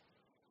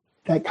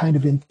that kind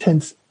of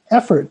intense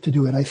effort to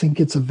do it. I think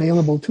it's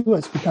available to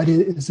us because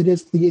it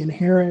is the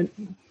inherent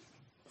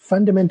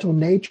fundamental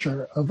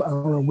nature of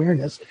our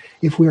awareness.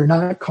 If we are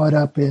not caught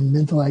up in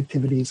mental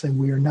activities and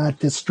we are not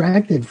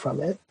distracted from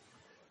it,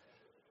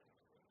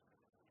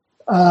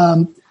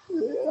 I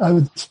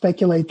would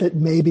speculate that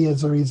maybe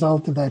as a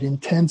result of that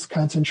intense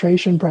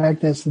concentration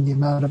practice and the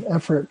amount of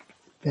effort,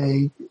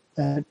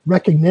 that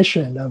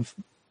recognition of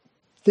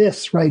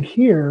this right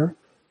here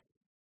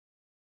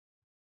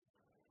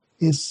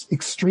is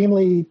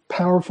extremely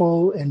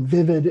powerful and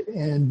vivid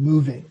and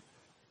moving.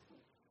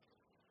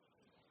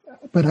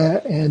 But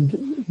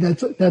and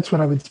that's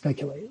what I would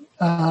speculate.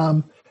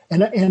 And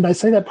I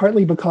say that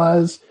partly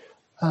because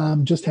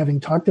just having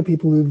talked to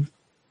people who've,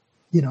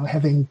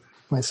 having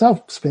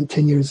myself spent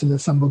 10 years in the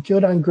Sambo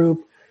Kyodan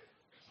group,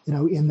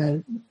 in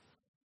the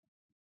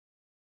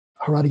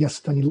Harada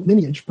Yasutani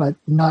lineage, but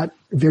not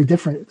very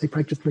different. They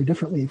practice very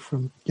differently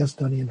from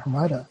Yasutani and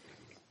Harada.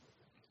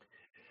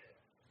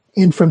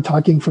 And from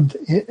talking to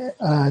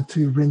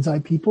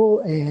Rinzai people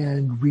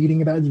and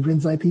reading about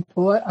Rinzai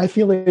people, I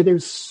feel like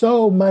there's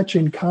so much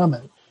in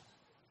common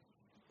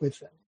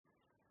with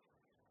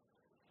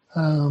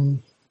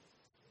them.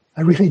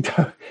 I really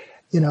don't,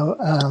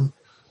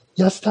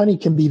 Yasutani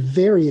can be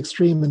very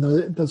extreme, and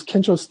those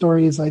Kensho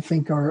stories, I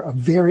think,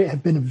 have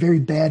been a very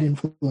bad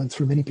influence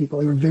for many people.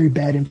 They were very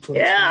bad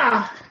influence.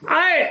 Yeah,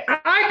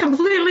 I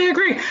completely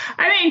agree.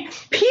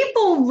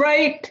 People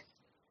write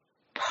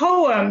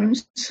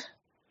poems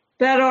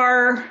that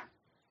are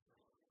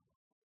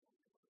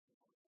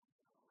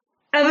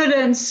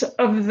evidence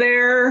of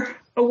their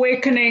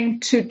awakening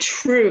to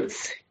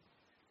truth,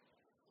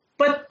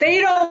 but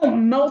they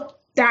don't melt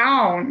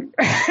down.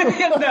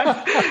 They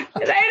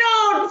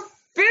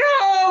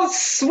don't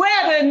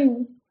sweat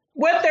and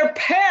wet their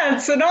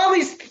pants and all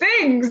these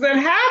things that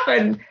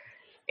happen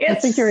I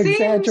think you're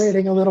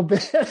exaggerating a little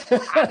bit.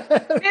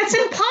 It's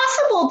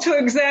impossible to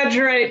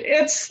exaggerate.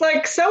 It's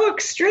like so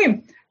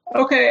extreme.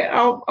 Okay,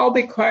 I'll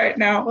be quiet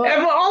now. Well,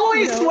 I've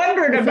always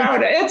wondered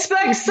about it. It's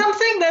like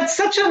something that's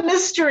such a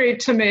mystery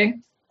to me.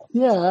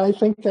 Yeah, I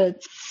think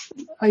that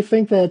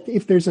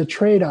if there's a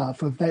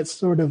trade-off of that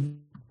sort of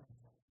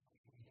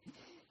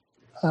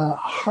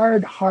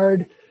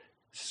hard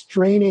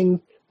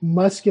straining,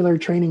 muscular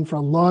training for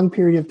a long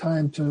period of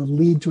time to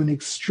lead to an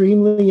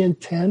extremely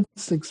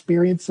intense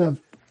experience of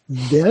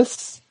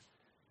this,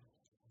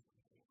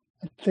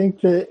 I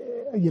think that,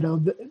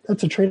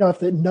 that's a trade-off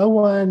that no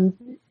one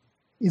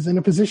is in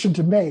a position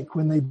to make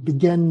when they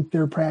begin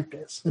their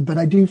practice. But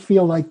I do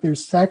feel like they're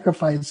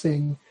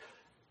sacrificing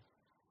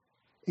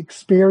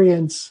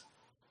experience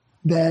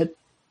that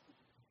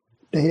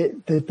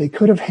they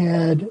could have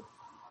had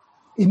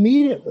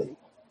immediately,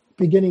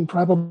 beginning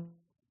probably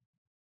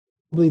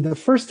the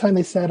first time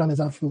they sat on a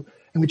zafu,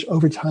 and which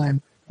over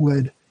time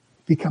would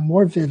become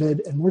more vivid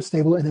and more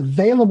stable and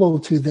available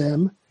to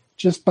them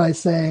just by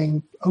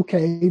saying,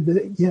 okay,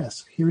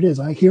 yes, here it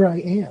is. Here I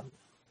am,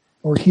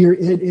 or here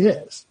it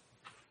is.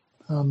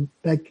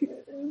 That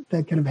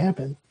could have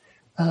happened.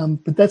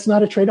 But that's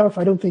not a trade-off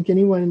I don't think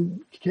anyone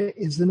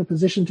is in a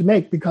position to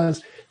make,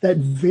 because that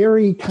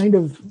very kind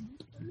of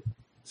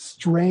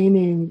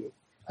straining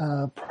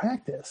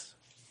practice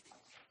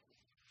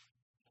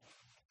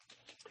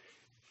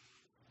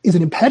is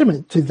an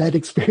impediment to that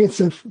experience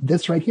of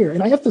this right here.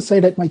 And I have to say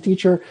that my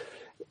teacher,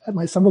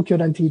 my Sambo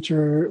Kyodan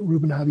teacher,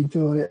 Ruben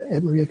Habito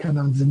at Maria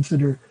Kannon Zen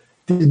Center,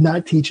 did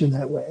not teach in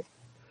that way.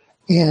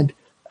 And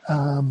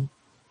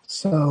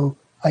so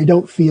I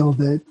don't feel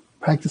that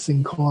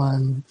practicing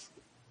koan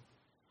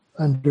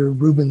under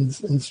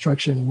Ruben's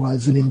instruction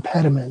was an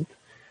impediment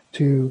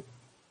to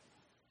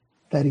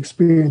that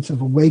experience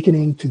of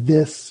awakening to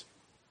this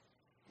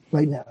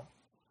right now.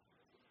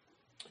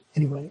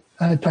 Anyway,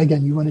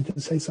 Taigen, you wanted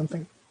to say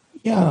something?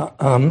 Yeah.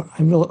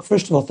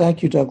 First of all,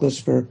 thank you, Douglas,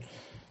 for a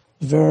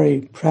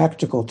very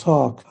practical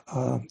talk.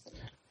 The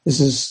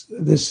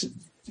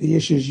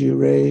issues you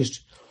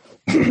raised,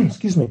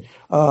 excuse me,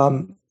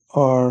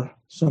 are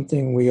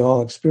something we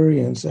all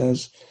experience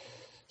as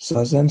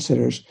Zazen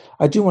sitters.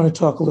 I do want to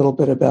talk a little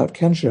bit about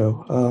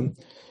Kensho.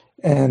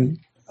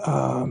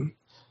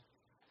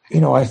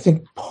 I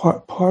think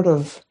part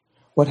of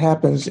what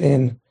happens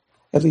in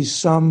at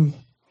least some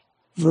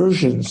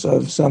versions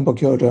of Sambo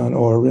Kyodan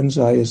or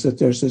Rinzai is that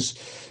there's this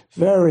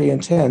very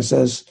intense,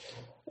 as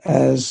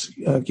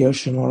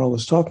Gyoshin Laurel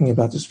was talking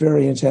about, this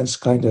very intense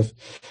kind of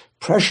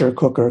pressure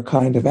cooker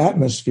kind of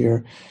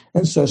atmosphere.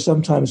 And so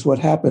sometimes what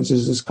happens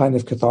is this kind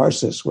of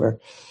catharsis where,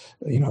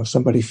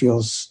 somebody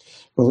feels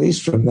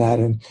released from that.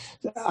 And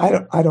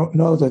I don't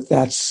know that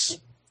that's,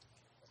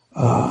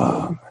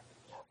 let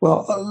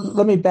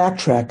me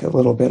backtrack a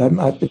little bit.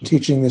 I've been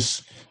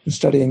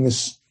studying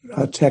this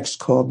text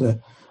called The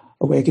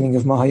Awakening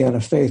of Mahayana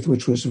Faith,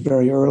 which was a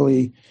very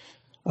early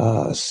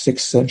 6th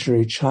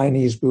century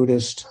Chinese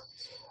Buddhist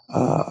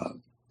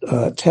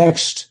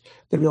text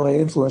that really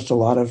influenced a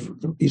lot of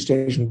East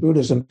Asian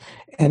Buddhism.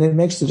 And it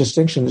makes the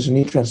distinction, there's a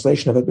neat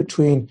translation of it,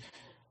 between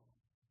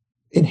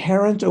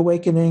inherent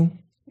awakening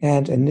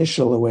and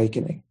initial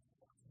awakening.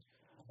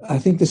 I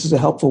think this is a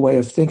helpful way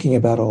of thinking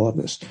about all of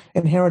this.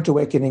 Inherent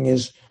awakening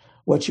is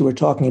what you were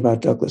talking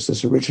about, Douglas,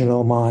 this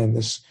original mind,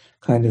 this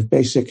kind of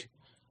basic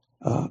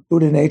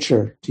Buddha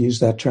nature, to use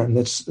that term,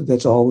 that's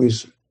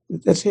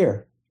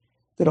here,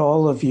 that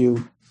all of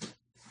you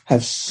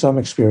have some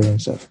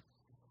experience of.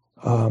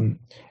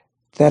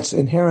 That's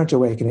inherent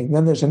awakening.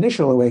 Then there's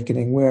initial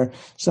awakening, where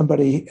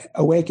somebody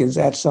awakens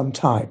at some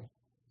time.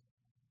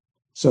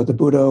 So the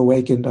Buddha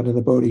awakened under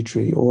the Bodhi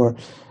tree, or,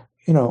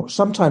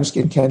 sometimes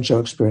in Kensho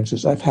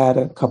experiences. I've had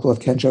a couple of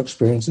Kensho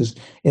experiences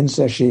in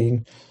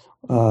Sesshin,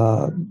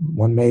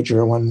 one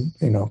major, one,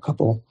 a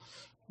couple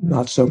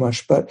not so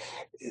much. But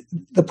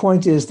the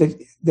point is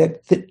that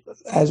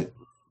as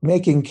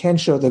making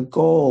Kensho the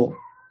goal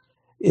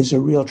is a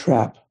real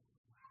trap.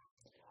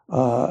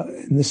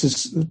 And this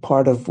is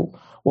part of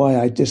why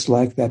I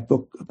dislike that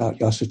book about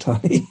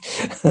Yasutani,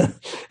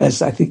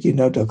 as I think you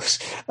know, Douglas,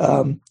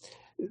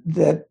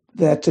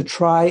 that to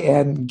try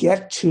and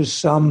get to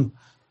some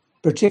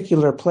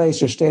particular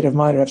place or state of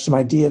mind or have some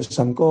idea of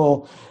some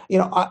goal,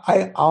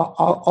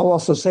 I'll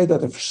also say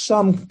that for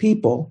some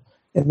people,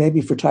 and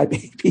maybe for type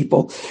A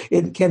people,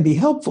 it can be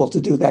helpful to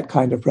do that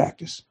kind of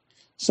practice.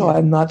 So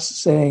I'm not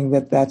saying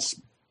that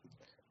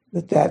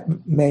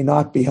may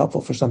not be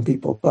helpful for some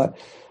people, but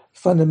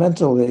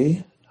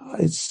fundamentally,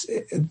 it's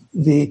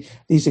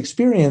these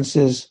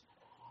experiences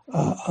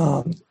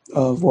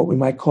of what we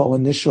might call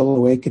initial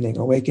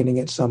awakening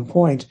at some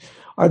point,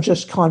 are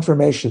just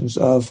confirmations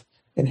of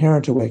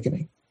inherent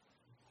awakening,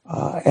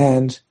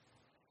 and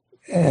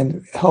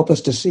help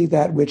us to see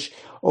that which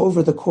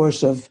over the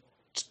course of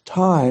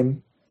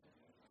time,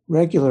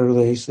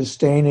 regularly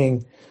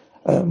sustaining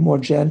a more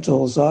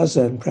gentle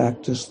Zazen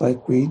practice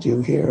like we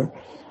do here,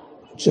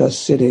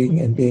 just sitting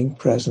and being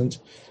present.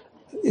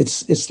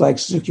 It's like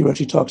Suzuki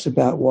Roshi talks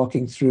about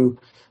walking through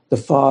the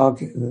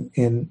fog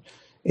in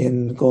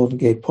in Golden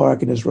Gate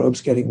Park and his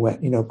robe's getting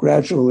wet.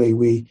 Gradually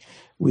we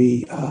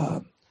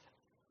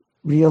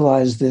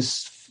realize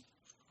this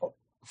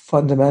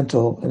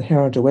fundamental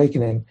inherent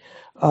awakening.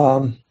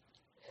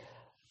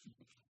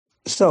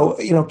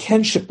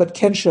 Kensho,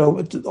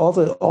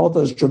 all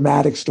those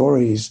dramatic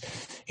stories,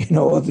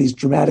 of these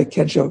dramatic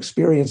Kensho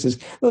experiences,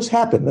 those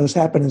happen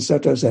in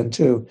Soto Zen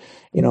too,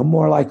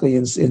 more likely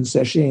in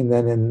Sesshin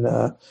than in,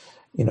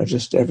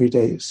 just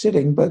everyday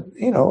sitting, but,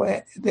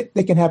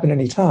 they can happen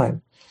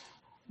anytime.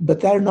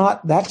 But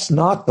that's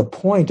not the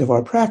point of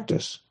our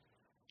practice.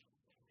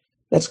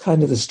 That's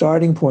kind of the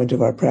starting point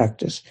of our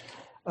practice.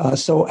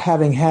 So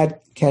having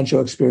had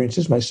Kensho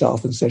experiences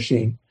myself in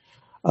Sesshin,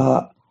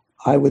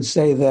 I would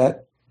say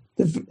that,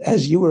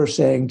 as you were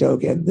saying,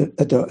 Douglas,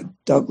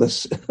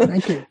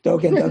 thank you,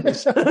 Dogen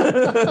Douglas,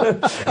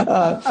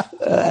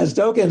 as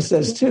Dogen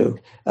says too,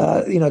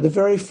 the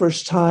very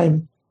first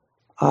time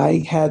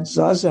I had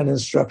Zazen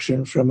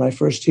instruction from my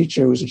first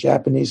teacher, who was a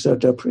Japanese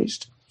Soto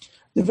priest.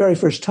 The very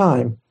first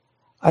time,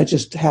 I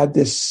just had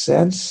this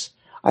sense.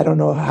 I don't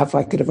know if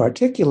I could have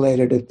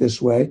articulated it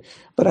this way,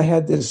 but I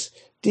had this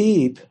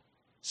deep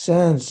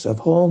sense of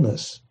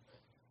wholeness.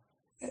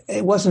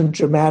 It wasn't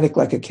dramatic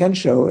like a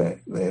Kensho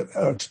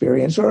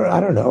experience, or I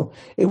don't know.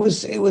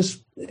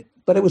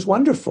 But it was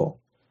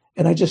wonderful.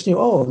 And I just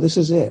knew, this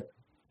is it.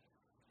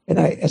 And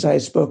as I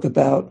spoke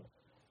about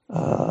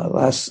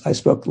last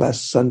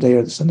Sunday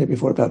or the Sunday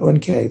before about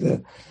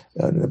Unkei,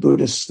 the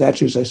Buddhist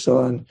statues I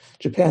saw in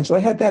Japan. So I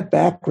had that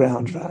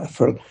background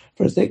for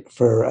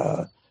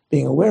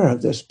being aware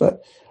of this,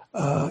 but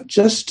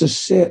just to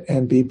sit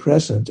and be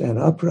present and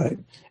upright,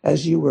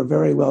 as you were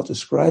very well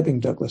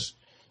describing, Douglas,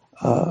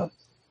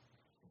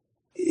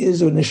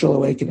 is initial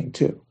awakening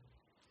too.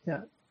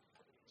 Yeah.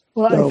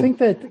 Well, so, I think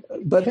that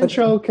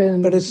Kensho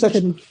can. But it's such.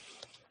 I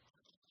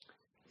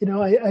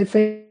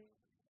think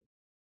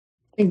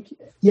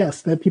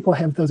yes, that people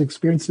have those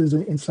experiences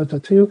in Soto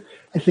too.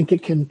 I think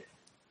it can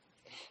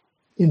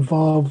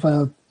involve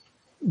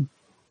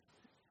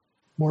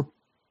more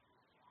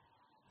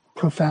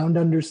profound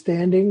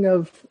understanding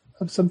of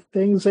some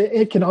things.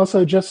 It can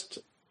also just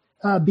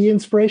be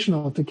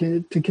inspirational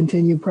to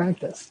continue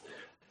practice.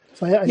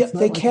 So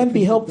they can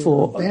be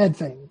helpful. Bad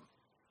thing.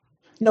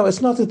 No,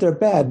 it's not that they're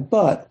bad,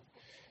 but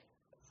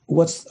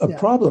what's a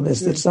problem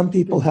is that some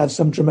people have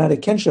some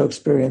dramatic Kensho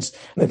experience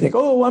and they think,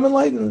 I'm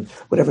enlightened,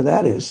 whatever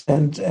that is.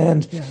 And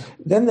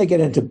then they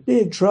get into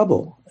big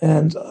trouble.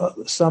 And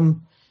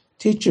some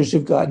teachers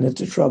have gotten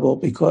into trouble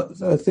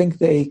because I think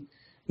they,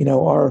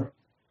 are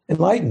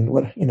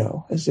enlightened,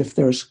 as if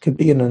could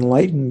be an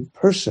enlightened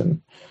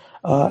person.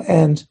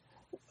 Then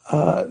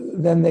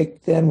they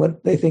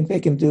think they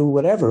can do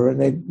whatever,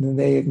 and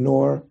they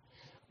ignore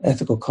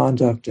ethical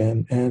conduct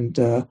and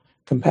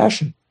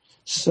compassion.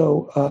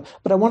 So,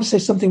 but I want to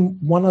say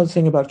one other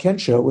thing about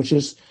Kensho, which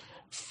is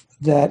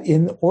that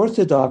in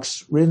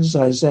Orthodox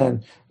Rinzai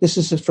Zen, this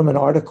is from an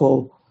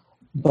article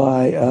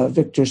by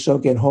Victor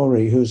Sogen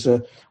Hori, who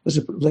was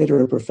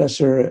later a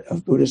professor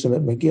of Buddhism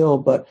at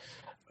McGill, but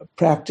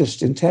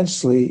practiced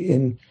intensely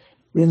in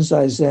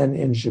Rinzai Zen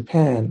in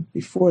Japan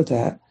before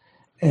that,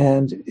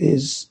 and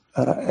is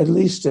at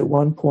least at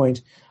one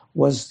point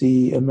was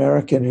the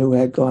American who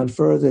had gone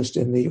furthest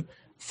in the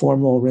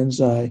formal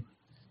Rinzai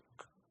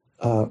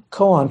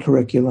koan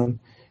curriculum.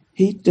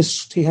 He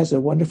has a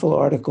wonderful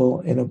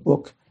article in a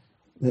book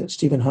that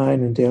Stephen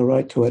Hine and Dale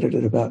Wright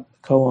co-edited about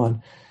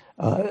koan,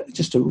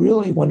 just a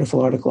really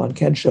wonderful article on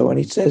Kensho, and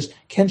he says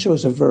Kensho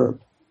is a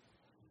verb.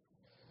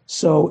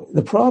 So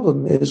the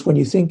problem is when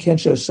you think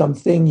Kensho is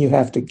something you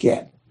have to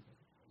get.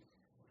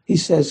 He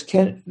says,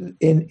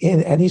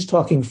 and he's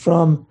talking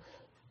from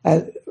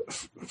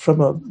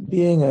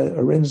being a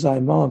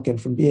Rinzai monk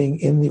and from being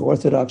in the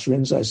Orthodox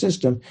Rinzai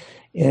system,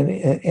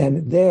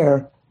 and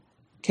there,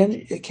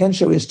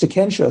 Kensho is to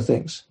Kensho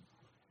things.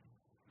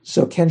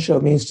 So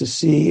Kensho means to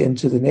see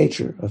into the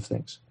nature of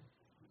things.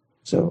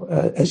 So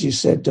as you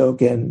said,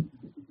 Dogen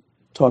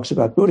talks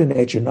about Buddha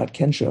nature, not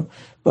Kensho.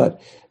 But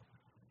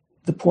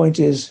the point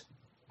is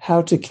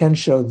how to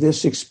Kensho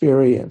this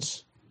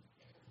experience.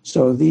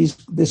 So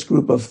this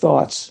group of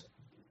thoughts,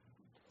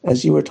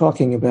 as you were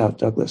talking about,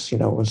 Douglas,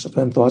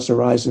 when thoughts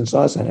arise in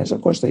Zazen, as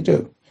of course they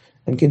do,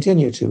 and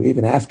continue to,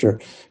 even after,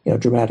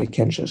 dramatic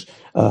Kenshos,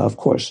 of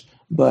course.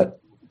 But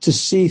to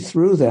see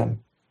through them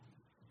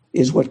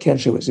is what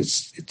Kensho is.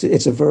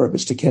 It's a verb.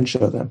 It's to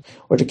Kensho them,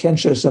 or to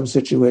Kensho some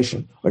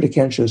situation, or to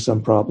Kensho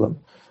some problem.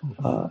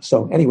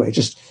 So anyway,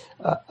 just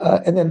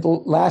and then the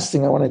last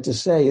thing I wanted to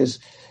say is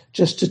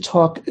just to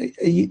talk.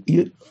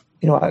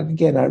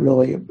 Again, I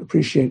really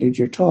appreciated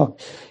your talk.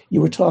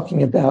 You were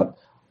talking about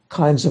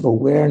kinds of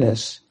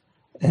awareness,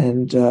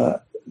 and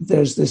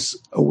there's this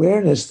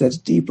awareness that's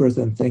deeper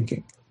than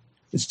thinking.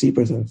 It's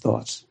deeper than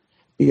thoughts,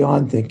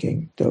 beyond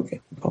thinking.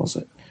 Dogen calls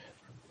it.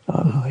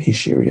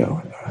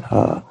 Hishirio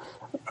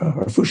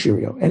or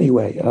Fushirio.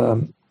 Anyway,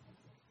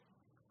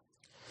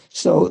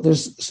 so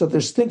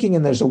there's thinking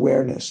and there's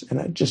awareness,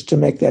 and just to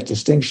make that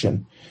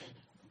distinction,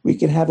 we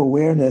can have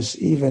awareness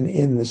even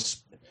in the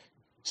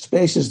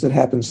spaces that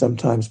happen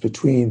sometimes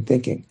between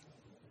thinking.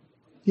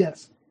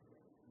 Yes.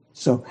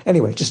 So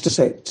anyway, just to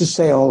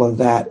say all of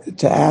that,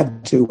 to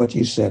add to what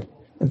you said,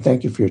 and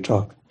thank you for your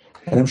talk.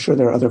 And I'm sure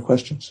there are other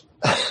questions.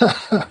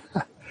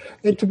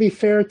 And to be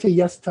fair to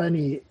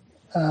Yasutani,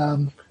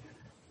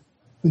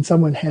 when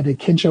someone had a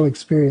Kensho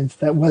experience,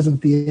 that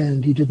wasn't the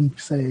end. He didn't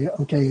say,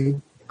 okay,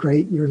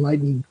 great, you're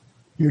enlightened,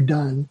 you're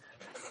done.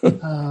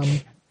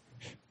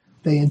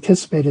 They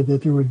anticipated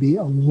that there would be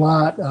a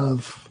lot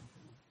of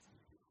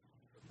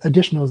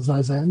additional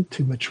Zazen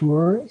to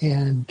mature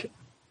and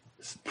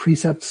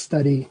precept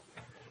study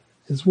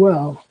as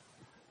well.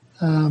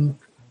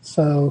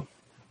 So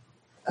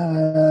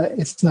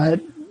it's not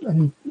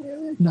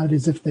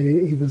as if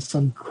he was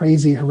some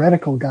crazy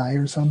heretical guy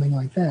or something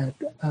like that.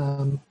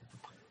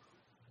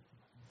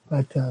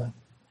 But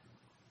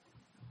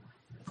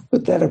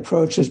that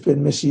approach has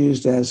been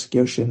misused, as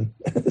Gyoshin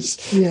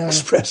has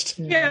expressed.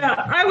 Yeah,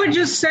 I would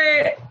just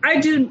say I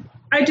do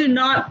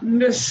not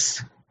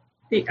miss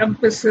the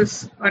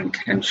emphasis on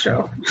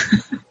Kensho.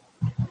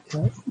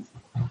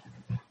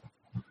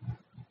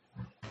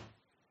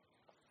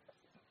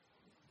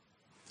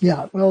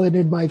 Yeah, well, and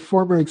in my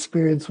former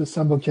experience with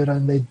Sambo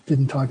Kyodan, they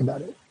didn't talk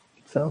about it.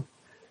 So,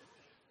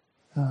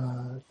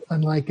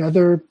 unlike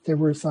there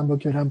were Sambo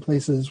Kyodan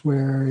places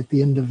where at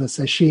the end of a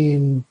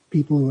session,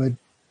 people who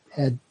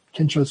had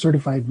Kensho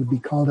certified would be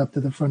called up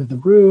to the front of the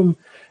room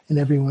and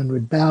everyone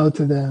would bow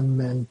to them.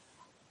 And,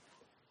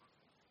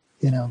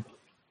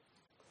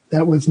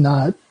 that was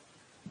not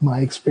my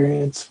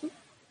experience.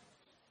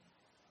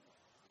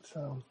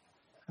 So,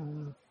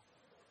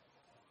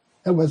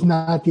 that was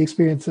not the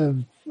experience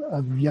of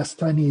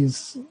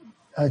Yasutani's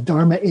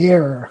Dharma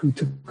heir who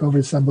took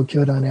over Sambo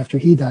Kyodan after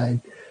he died,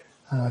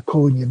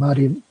 Kon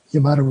Yamada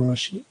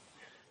Roshi.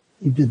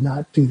 He did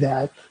not do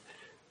that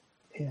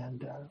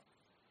and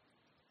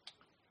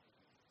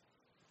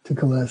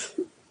took a less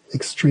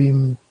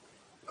extreme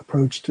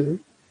approach to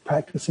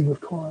practicing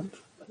with koans.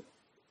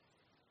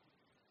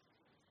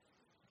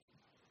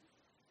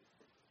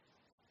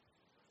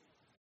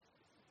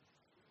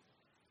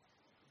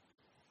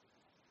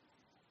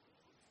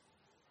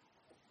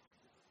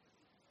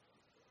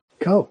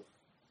 Go.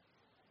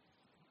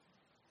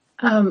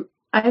 I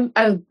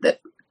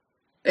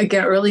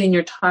again, early in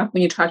your talk,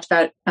 when you talked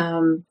about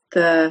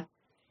the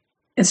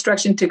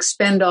instruction to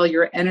expend all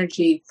your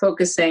energy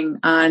focusing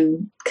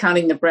on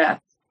counting the breath.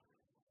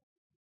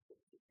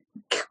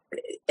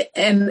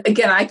 And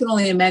again, I can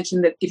only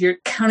imagine that if you're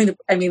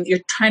you're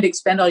trying to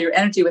expend all your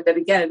energy with it.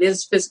 Again, it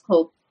is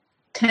physical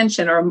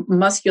tension or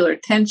muscular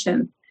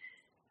tension.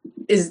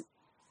 Is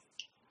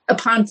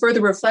upon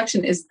further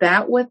reflection, is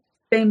that what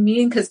they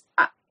mean? Because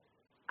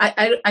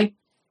I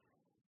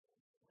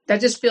that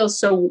just feels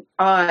so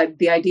odd,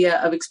 the idea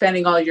of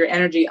expending all your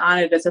energy on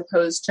it as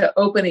opposed to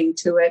opening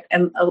to it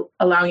and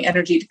allowing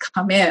energy to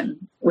come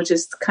in, which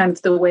is kind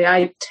of the way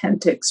I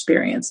tend to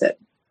experience it.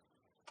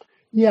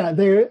 Yeah,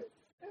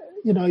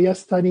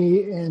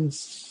 Yasutani and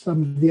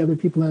some of the other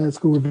people in that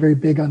school were very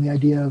big on the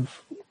idea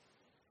of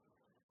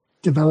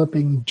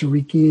developing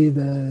jiriki,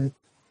 the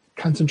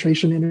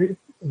concentration energy,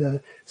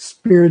 the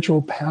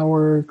spiritual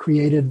power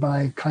created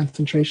by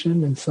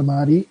concentration and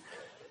samadhi.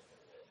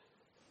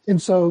 And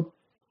so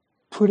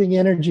putting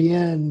energy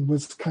in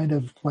was kind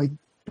of like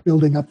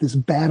building up this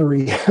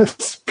battery of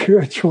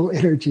spiritual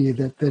energy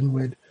that then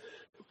would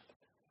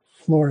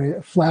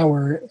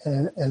flower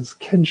as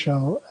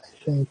Kensho,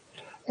 I think.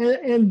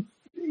 And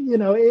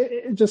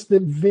it just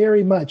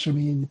very much,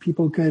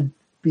 people could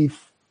be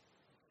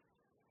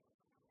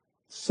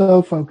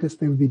so focused,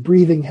 they would be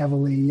breathing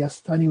heavily.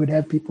 Yasutani would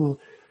have people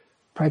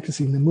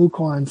practicing the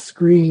Mukuan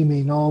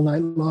screaming all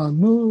night long,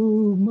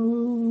 moo,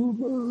 moo,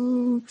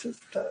 moo,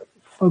 just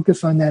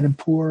focus on that and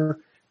pour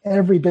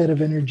every bit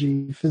of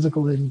energy,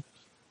 physical and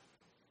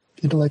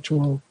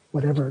intellectual,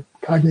 whatever,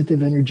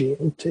 cognitive energy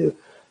into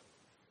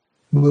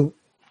Mu.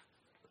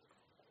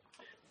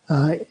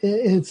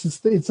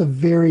 It's a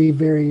very,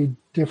 very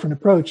different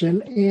approach,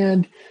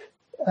 and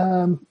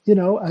I'm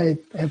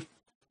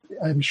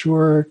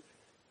sure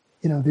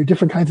there are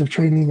different kinds of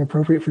training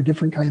appropriate for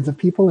different kinds of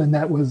people, and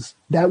that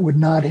would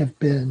not have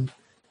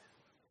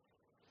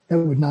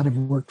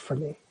worked for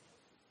me.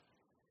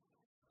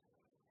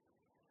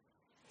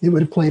 It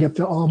would have played up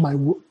to all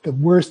the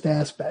worst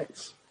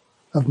aspects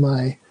of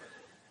my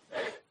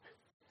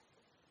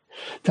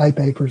type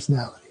A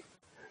personality.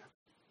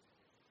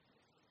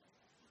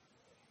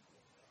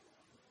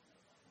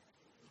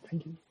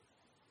 Thank you.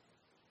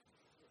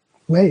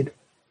 Wade.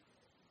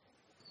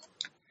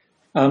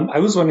 I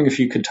was wondering if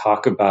you could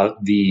talk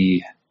about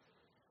the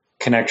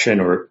connection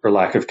or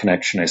lack of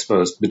connection, I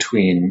suppose,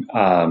 between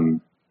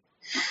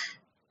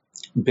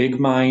big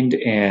mind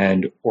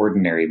and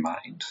ordinary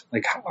mind.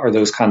 Like, are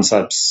those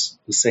concepts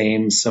the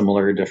same,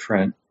 similar,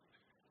 different?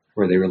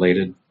 Were they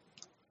related?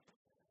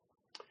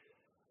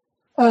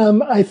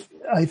 I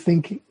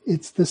think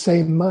it's the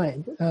same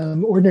mind.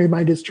 Ordinary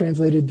mind is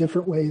translated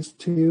different ways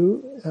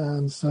too.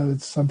 So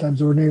it's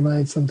sometimes ordinary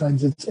mind,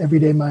 sometimes it's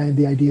everyday mind.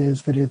 The idea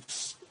is that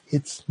it's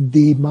it's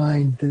the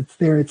mind that's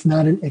there. It's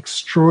not an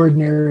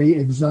extraordinary,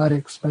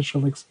 exotic,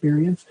 special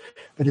experience,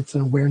 but it's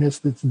an awareness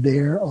that's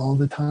there all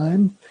the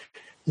time.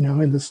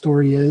 And the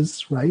story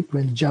is, right,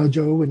 when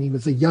Zhao, when he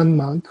was a young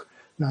monk,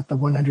 not the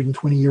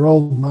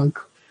 120-year-old monk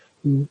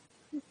who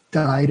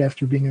died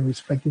after being a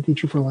respected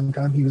teacher for a long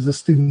time, he was a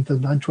student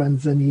of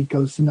Nanchuan's, and he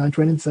goes to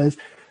Nanchuan and says,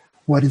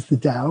 what is the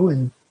Tao?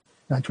 And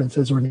Nanchuan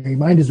says, ordinary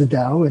mind is the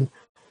Tao. And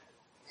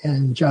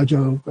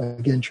Zhao,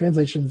 again,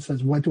 translation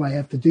says, what do I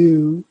have to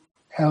do?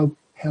 How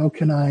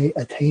can I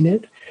attain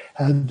it?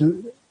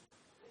 And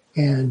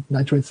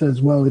Nanchuan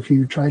says, well, if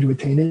you try to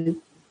attain it,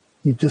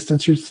 you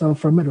distance yourself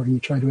from it, or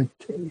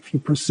if you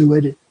pursue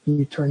it,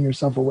 you turn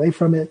yourself away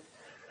from it.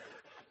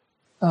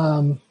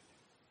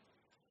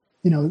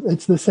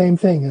 It's the same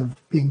thing of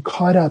being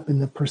caught up in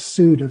the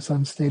pursuit of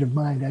some state of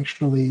mind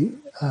actually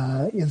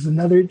is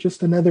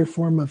another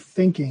form of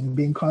thinking,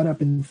 being caught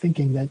up in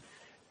thinking that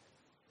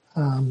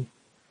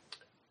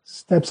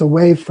steps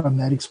away from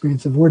that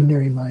experience of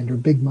ordinary mind or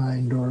big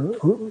mind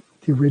or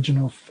the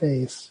original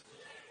face.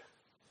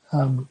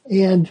 And,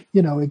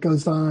 it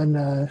goes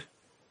on,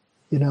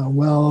 if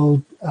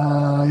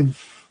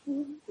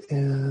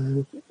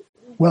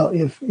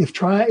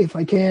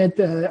I can't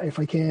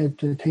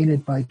attain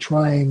it by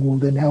trying, well,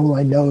 then how will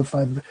I know if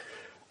I've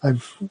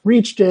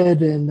reached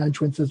it? And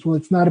Nanchuan says, well,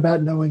 it's not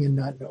about knowing and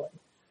not knowing.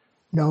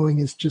 Knowing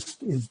is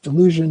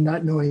delusion.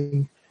 Not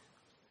knowing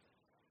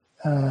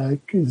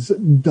is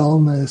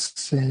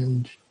dullness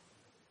and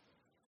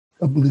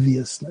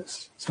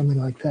obliviousness, something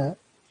like that.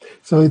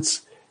 So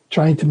it's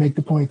trying to make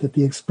the point that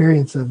the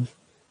experience of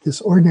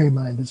this ordinary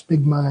mind, this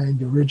big mind,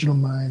 the original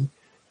mind,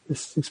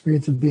 this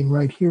experience of being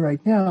right here,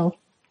 right now,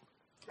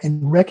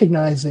 and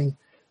recognizing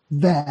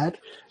that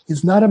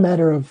is not a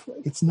matter of,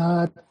 it's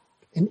not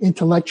an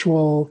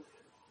intellectual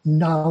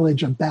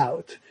knowledge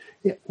about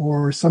it,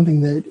 or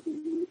something that,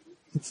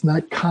 it's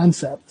not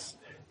concepts.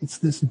 It's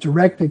this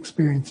direct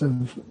experience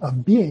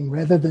of being,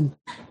 rather than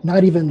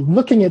not even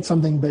looking at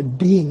something, but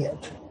being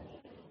it.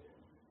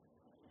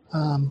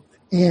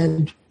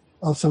 And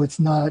also it's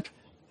not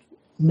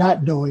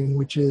knowing,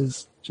 which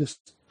is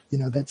just,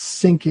 that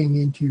sinking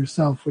into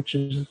yourself, which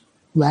is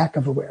lack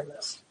of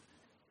awareness.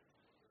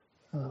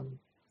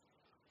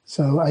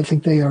 So I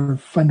think they are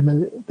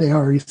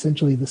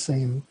essentially the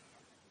same.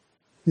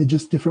 They're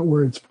just different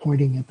words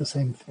pointing at the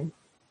same thing.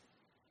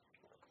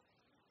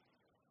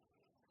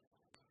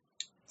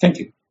 Thank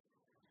you.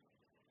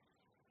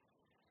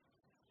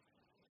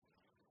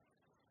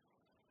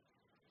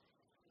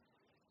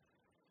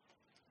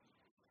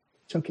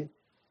 It's okay.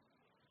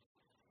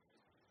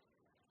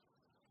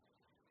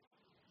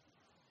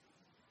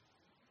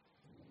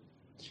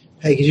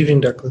 Hey, good evening,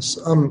 Douglas.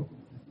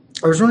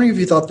 I was wondering if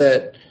you thought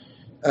that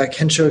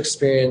Kensho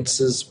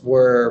experiences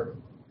were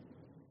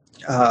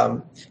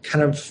kind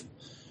of,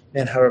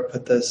 how to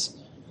put this,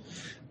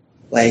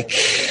 like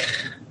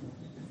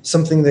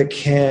something that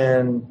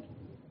can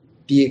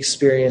be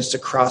experienced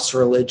across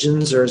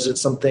religions, or is it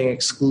something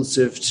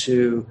exclusive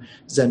to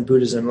Zen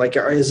Buddhism? Like,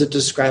 is it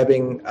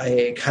describing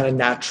a kind of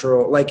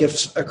natural, like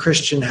if a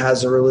Christian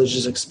has a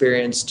religious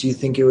experience, do you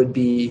think it would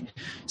be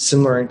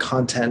similar in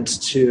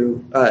content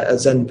to a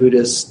Zen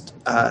Buddhist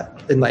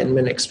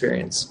enlightenment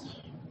experience?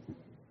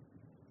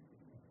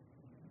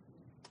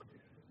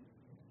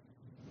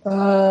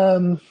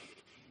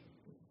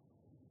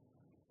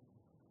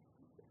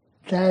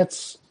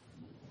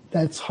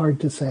 That's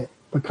hard to say,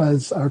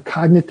 because our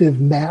cognitive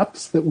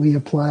maps that we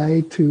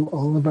apply to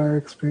all of our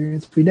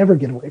experience, we never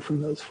get away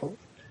from those fully.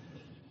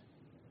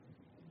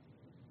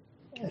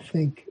 I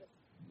think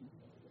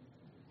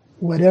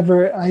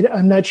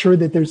I'm not sure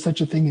that there's such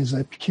a thing as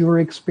a pure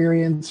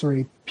experience or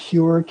a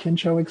pure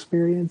Kensho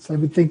experience. I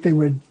would think there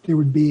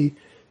would be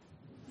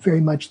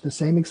very much the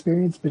same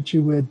experience, but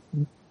you would,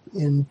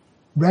 in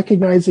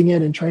recognizing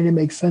it and trying to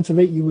make sense of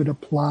it, you would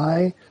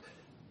apply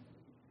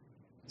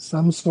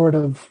some sort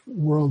of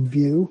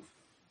worldview.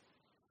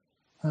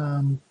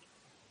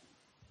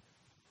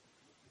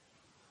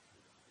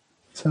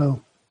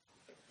 So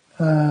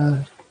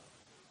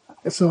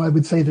I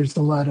would say there's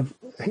a lot of,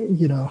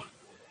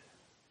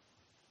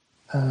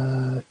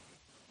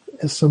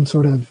 as some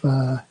sort of,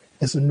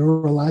 as a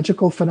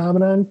neurological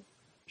phenomenon,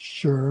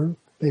 sure,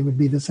 they would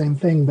be the same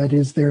thing, but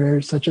is there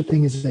such a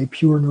thing as a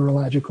pure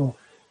neurological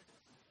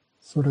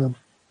sort of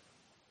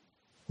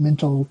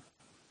mental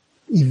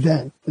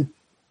event that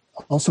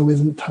also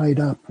isn't tied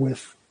up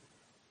with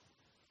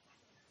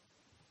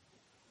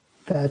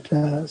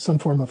that some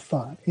form of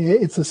thought?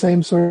 It's the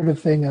same sort of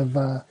thing of,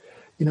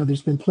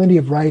 there's been plenty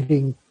of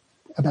writing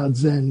about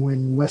Zen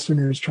when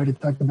Westerners try to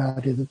talk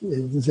about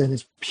Zen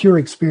as pure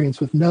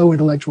experience with no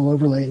intellectual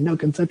overlay and no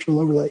conceptual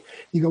overlay.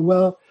 You go,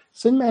 well,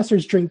 Zen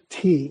masters drink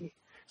tea,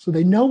 so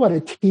they know what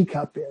a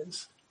teacup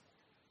is.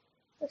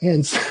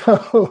 And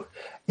so,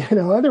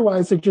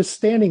 otherwise they're just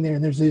standing there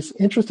and there's this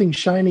interesting,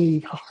 shiny,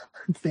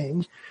 hard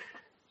thing.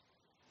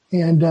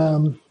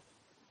 And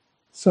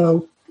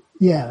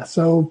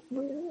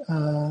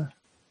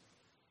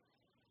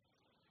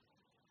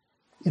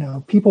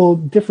people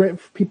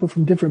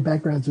from different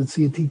backgrounds would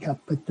see a teacup,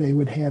 but they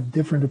would have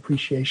different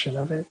appreciation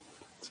of it.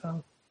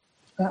 So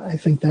I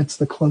think that's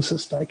the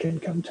closest I can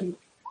come to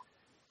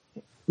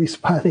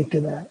responding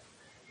to that.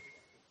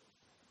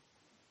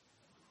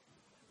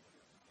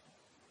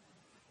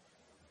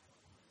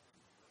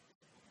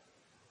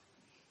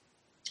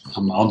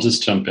 I'll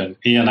just jump in.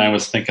 Ian, I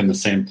was thinking the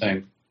same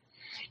thing,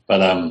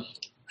 but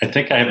I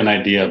think I have an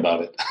idea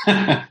about it,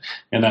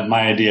 and that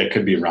my idea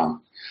could be wrong.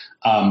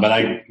 But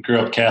I grew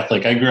up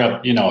Catholic. I grew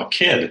up, a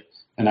kid,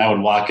 and I would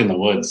walk in the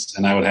woods,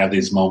 and I would have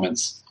these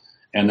moments.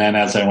 And then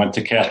as I went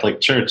to Catholic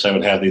church, I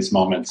would have these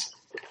moments.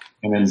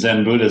 And in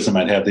Zen Buddhism,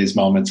 I'd have these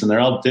moments, and they're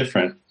all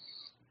different.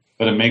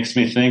 But it makes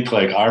me think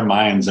like our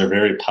minds are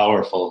very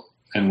powerful,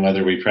 and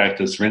whether we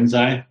practice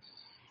Rinzai,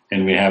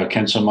 and we have a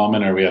Kensho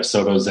moment, or we have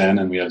Soto Zen,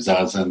 and we have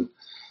Zazen,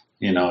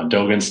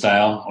 Dogen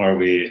style, or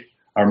we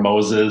are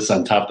Moses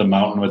on top of the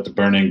mountain with the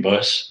burning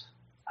bush.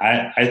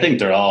 I think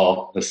they're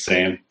all the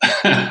same,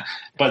 but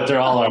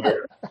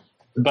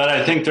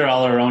I think they're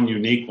all our own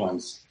unique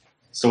ones.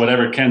 So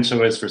whatever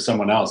Kensho is for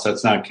someone else,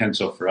 that's not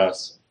Kensho for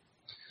us.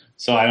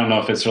 So I don't know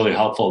if it's really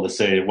helpful to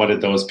say, what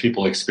did those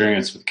people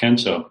experience with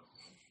Kensho?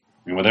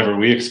 Whatever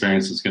we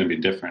experience is going to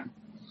be different.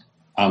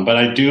 But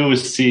I do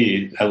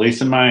see, at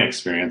least in my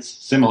experience,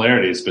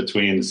 similarities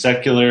between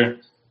secular,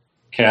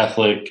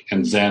 Catholic,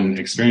 and Zen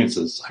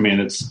experiences.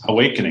 It's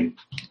awakening.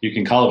 You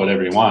can call it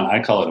whatever you want.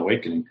 I call it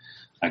awakening.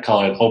 I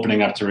call it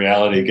opening up to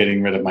reality,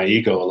 getting rid of my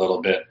ego a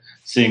little bit,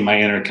 seeing my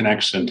inner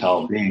connection to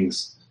all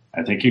beings.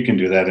 I think you can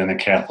do that in a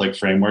Catholic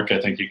framework. I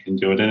think you can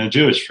do it in a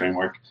Jewish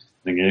framework.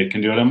 I think you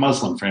can do it in a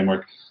Muslim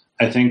framework.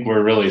 I think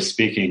we're really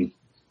speaking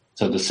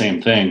to the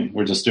same thing.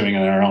 We're just doing it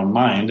in our own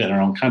mind, in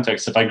our own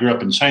context. If I grew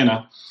up in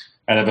China,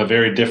 I'd have a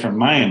very different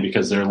mind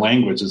because their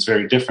language is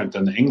very different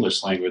than the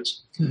English language.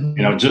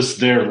 Mm-hmm. Just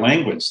their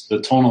language,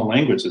 the tonal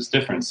language is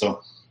different.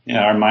 So,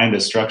 our mind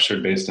is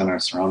structured based on our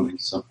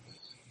surroundings. So,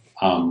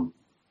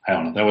 I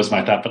don't know. That was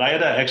my thought. But I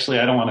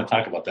don't want to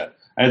talk about that.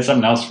 I had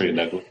something else for you,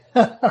 Douglas.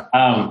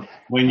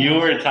 When you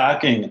were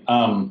talking,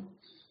 one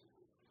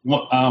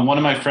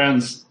of my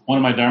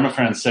Dharma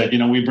friends said,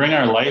 we bring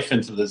our life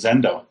into the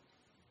Zendo.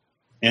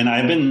 And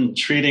I've been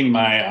treating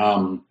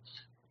my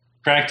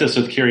practice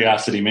with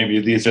curiosity. Maybe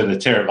these are the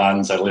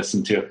Theravadins I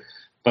listen to.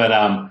 But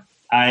I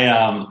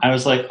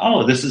was like,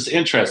 oh, this is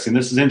interesting.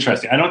 This is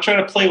interesting. I don't try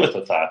to play with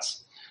the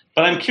thoughts.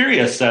 But I'm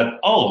curious that,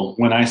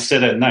 when I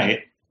sit at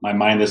night, my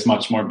mind is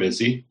much more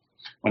busy.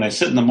 When I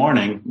sit in the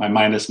morning, my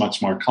mind is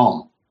much more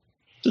calm.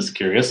 Just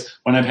curious.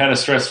 When I've had a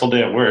stressful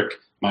day at work,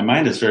 my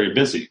mind is very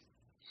busy.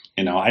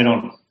 I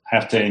don't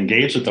have to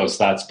engage with those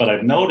thoughts, but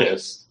I've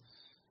noticed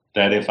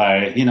that if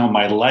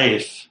my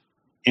life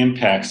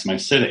impacts my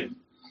sitting.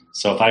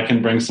 So if I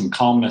can bring some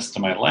calmness to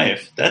my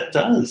life, that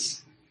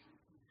does,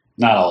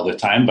 not all the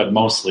time, but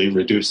mostly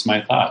reduce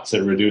my thoughts.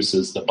 It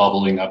reduces the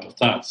bubbling up of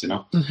thoughts,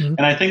 Mm-hmm.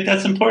 And I think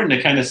that's important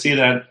to kind of see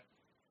that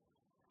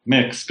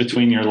mix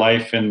between your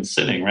life and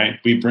sitting, right?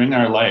 We bring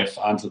our life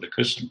onto the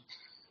cushion.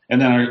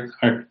 And then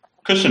our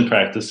cushion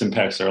practice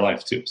impacts our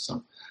life too.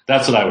 So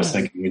that's what I was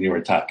thinking when you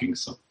were talking.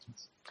 So,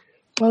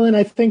 well, and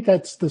I think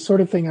that's the sort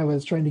of thing I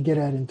was trying to get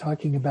at in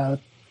talking about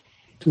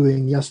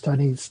doing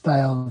Yasutani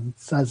style and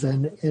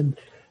Zazen, and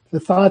the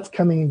thoughts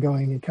coming and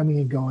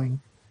going,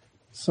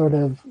 sort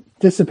of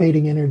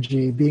dissipating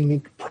energy,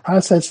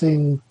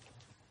 processing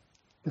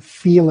the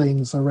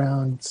feelings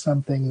around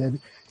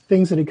something,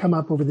 things that had come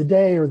up over the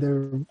day or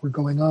there were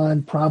going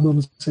on,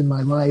 problems in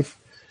my life.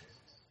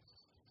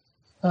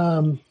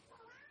 I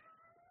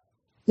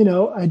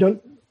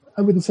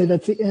wouldn't say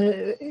that's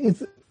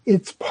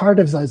it's part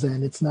of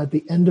Zazen. It's not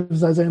the end of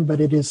Zazen,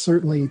 but it is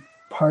certainly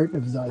part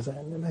of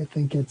Zazen. And I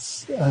think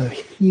it's a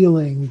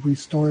healing,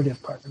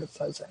 restorative part of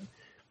Zazen.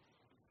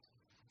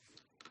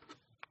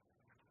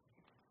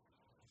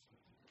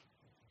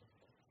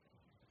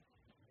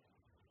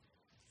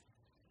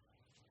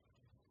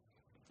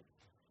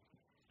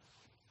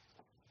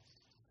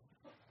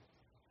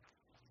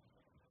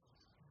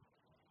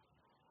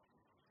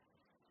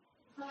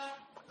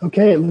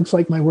 Okay, it looks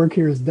like my work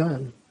here is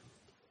done.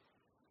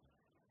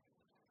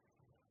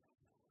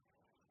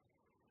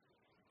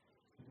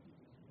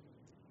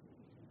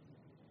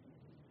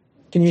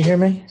 Can you hear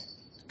me?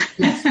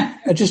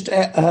 Just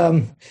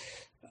to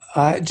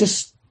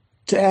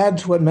add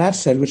to what Matt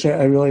said, which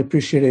I really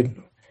appreciated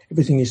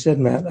everything you said,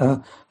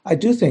 Matt. I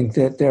do think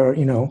that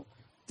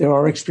there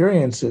are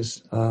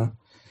experiences.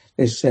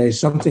 They say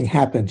something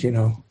happened,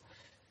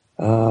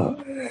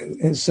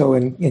 and so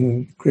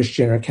in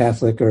Christian or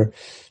Catholic or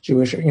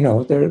Jewish,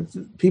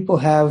 people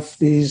have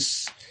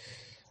these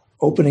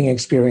opening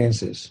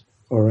experiences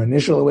or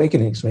initial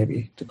awakenings,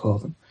 maybe to call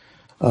them.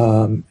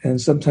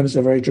 And sometimes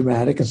they're very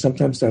dramatic and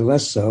sometimes they're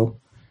less so.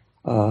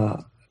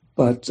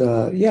 It's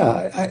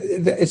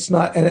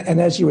not,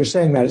 and as you were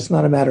saying, Matt, it's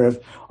not a matter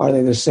of are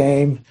they the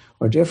same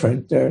or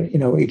different. They're,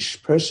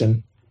 each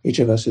person, each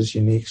of us is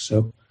unique.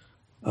 So,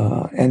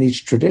 and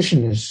each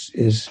tradition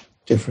is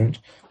different.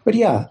 But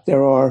yeah,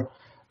 there are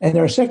And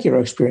there are secular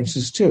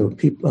experiences too.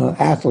 People,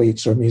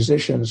 athletes or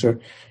musicians, or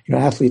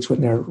athletes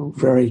when they're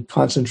very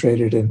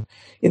concentrated and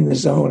in the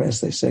zone, as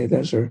they say.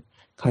 Those are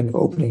kind of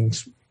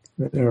openings.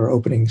 There are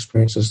opening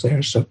experiences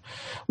there. So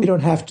we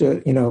don't have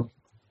to,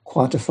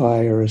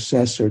 quantify or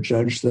assess or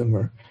judge them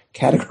or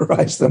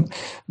categorize them.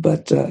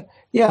 But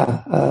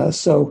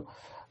so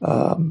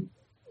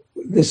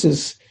this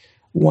is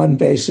one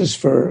basis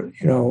for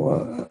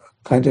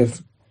kind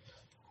of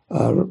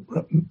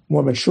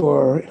more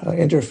mature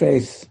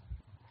interfaith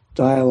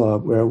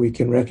dialogue where we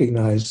can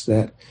recognize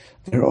that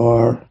there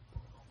are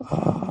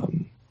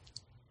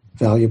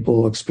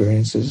valuable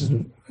experiences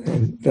and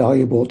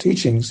valuable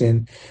teachings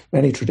in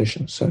many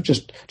traditions. So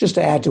just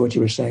to add to what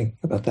you were saying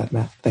about that,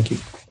 Matt. Thank you.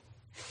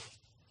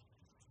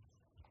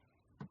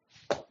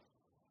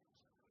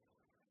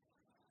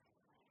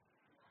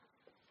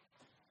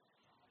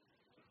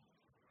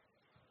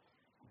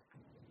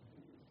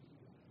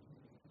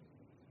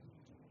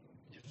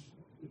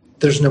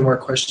 There's no more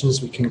questions.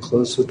 We can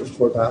close with the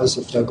 4 vows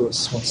if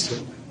Douglas wants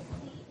to.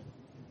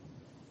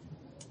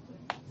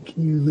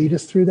 Can you lead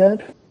us through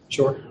that?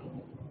 Sure.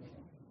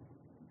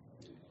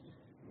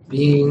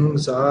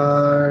 Beings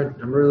are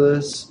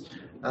numberless.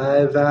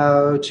 I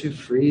vow to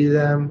free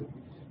them.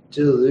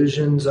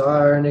 Delusions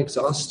are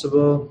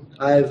inexhaustible.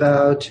 I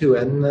vow to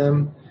end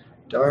them.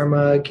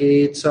 Dharma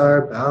gates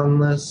are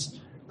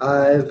boundless.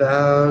 I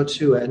vow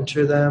to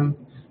enter them.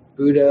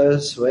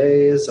 Buddha's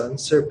way is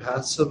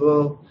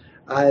unsurpassable.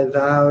 I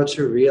vow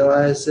to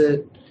realize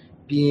it.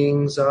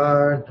 Beings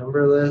are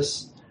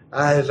numberless.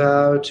 I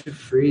vow to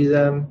free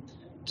them.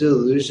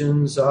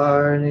 Delusions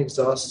are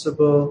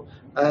inexhaustible.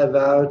 I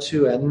vow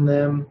to end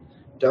them.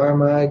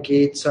 Dharma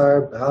gates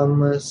are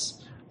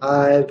boundless.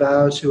 I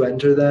vow to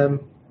enter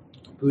them.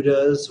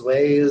 Buddha's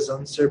way is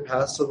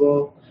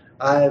unsurpassable.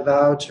 I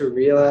vow to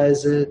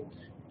realize it.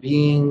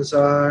 Beings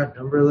are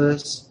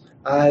numberless.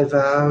 I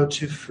vow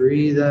to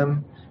free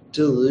them.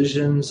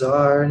 Delusions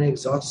are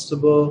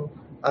inexhaustible.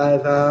 I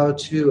vow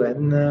to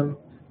end them.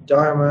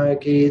 Dharma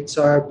gates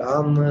are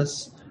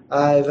boundless.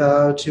 I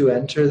vow to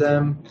enter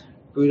them.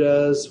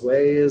 Buddha's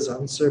way is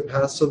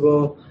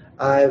unsurpassable.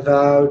 I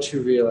vow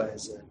to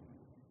realize it.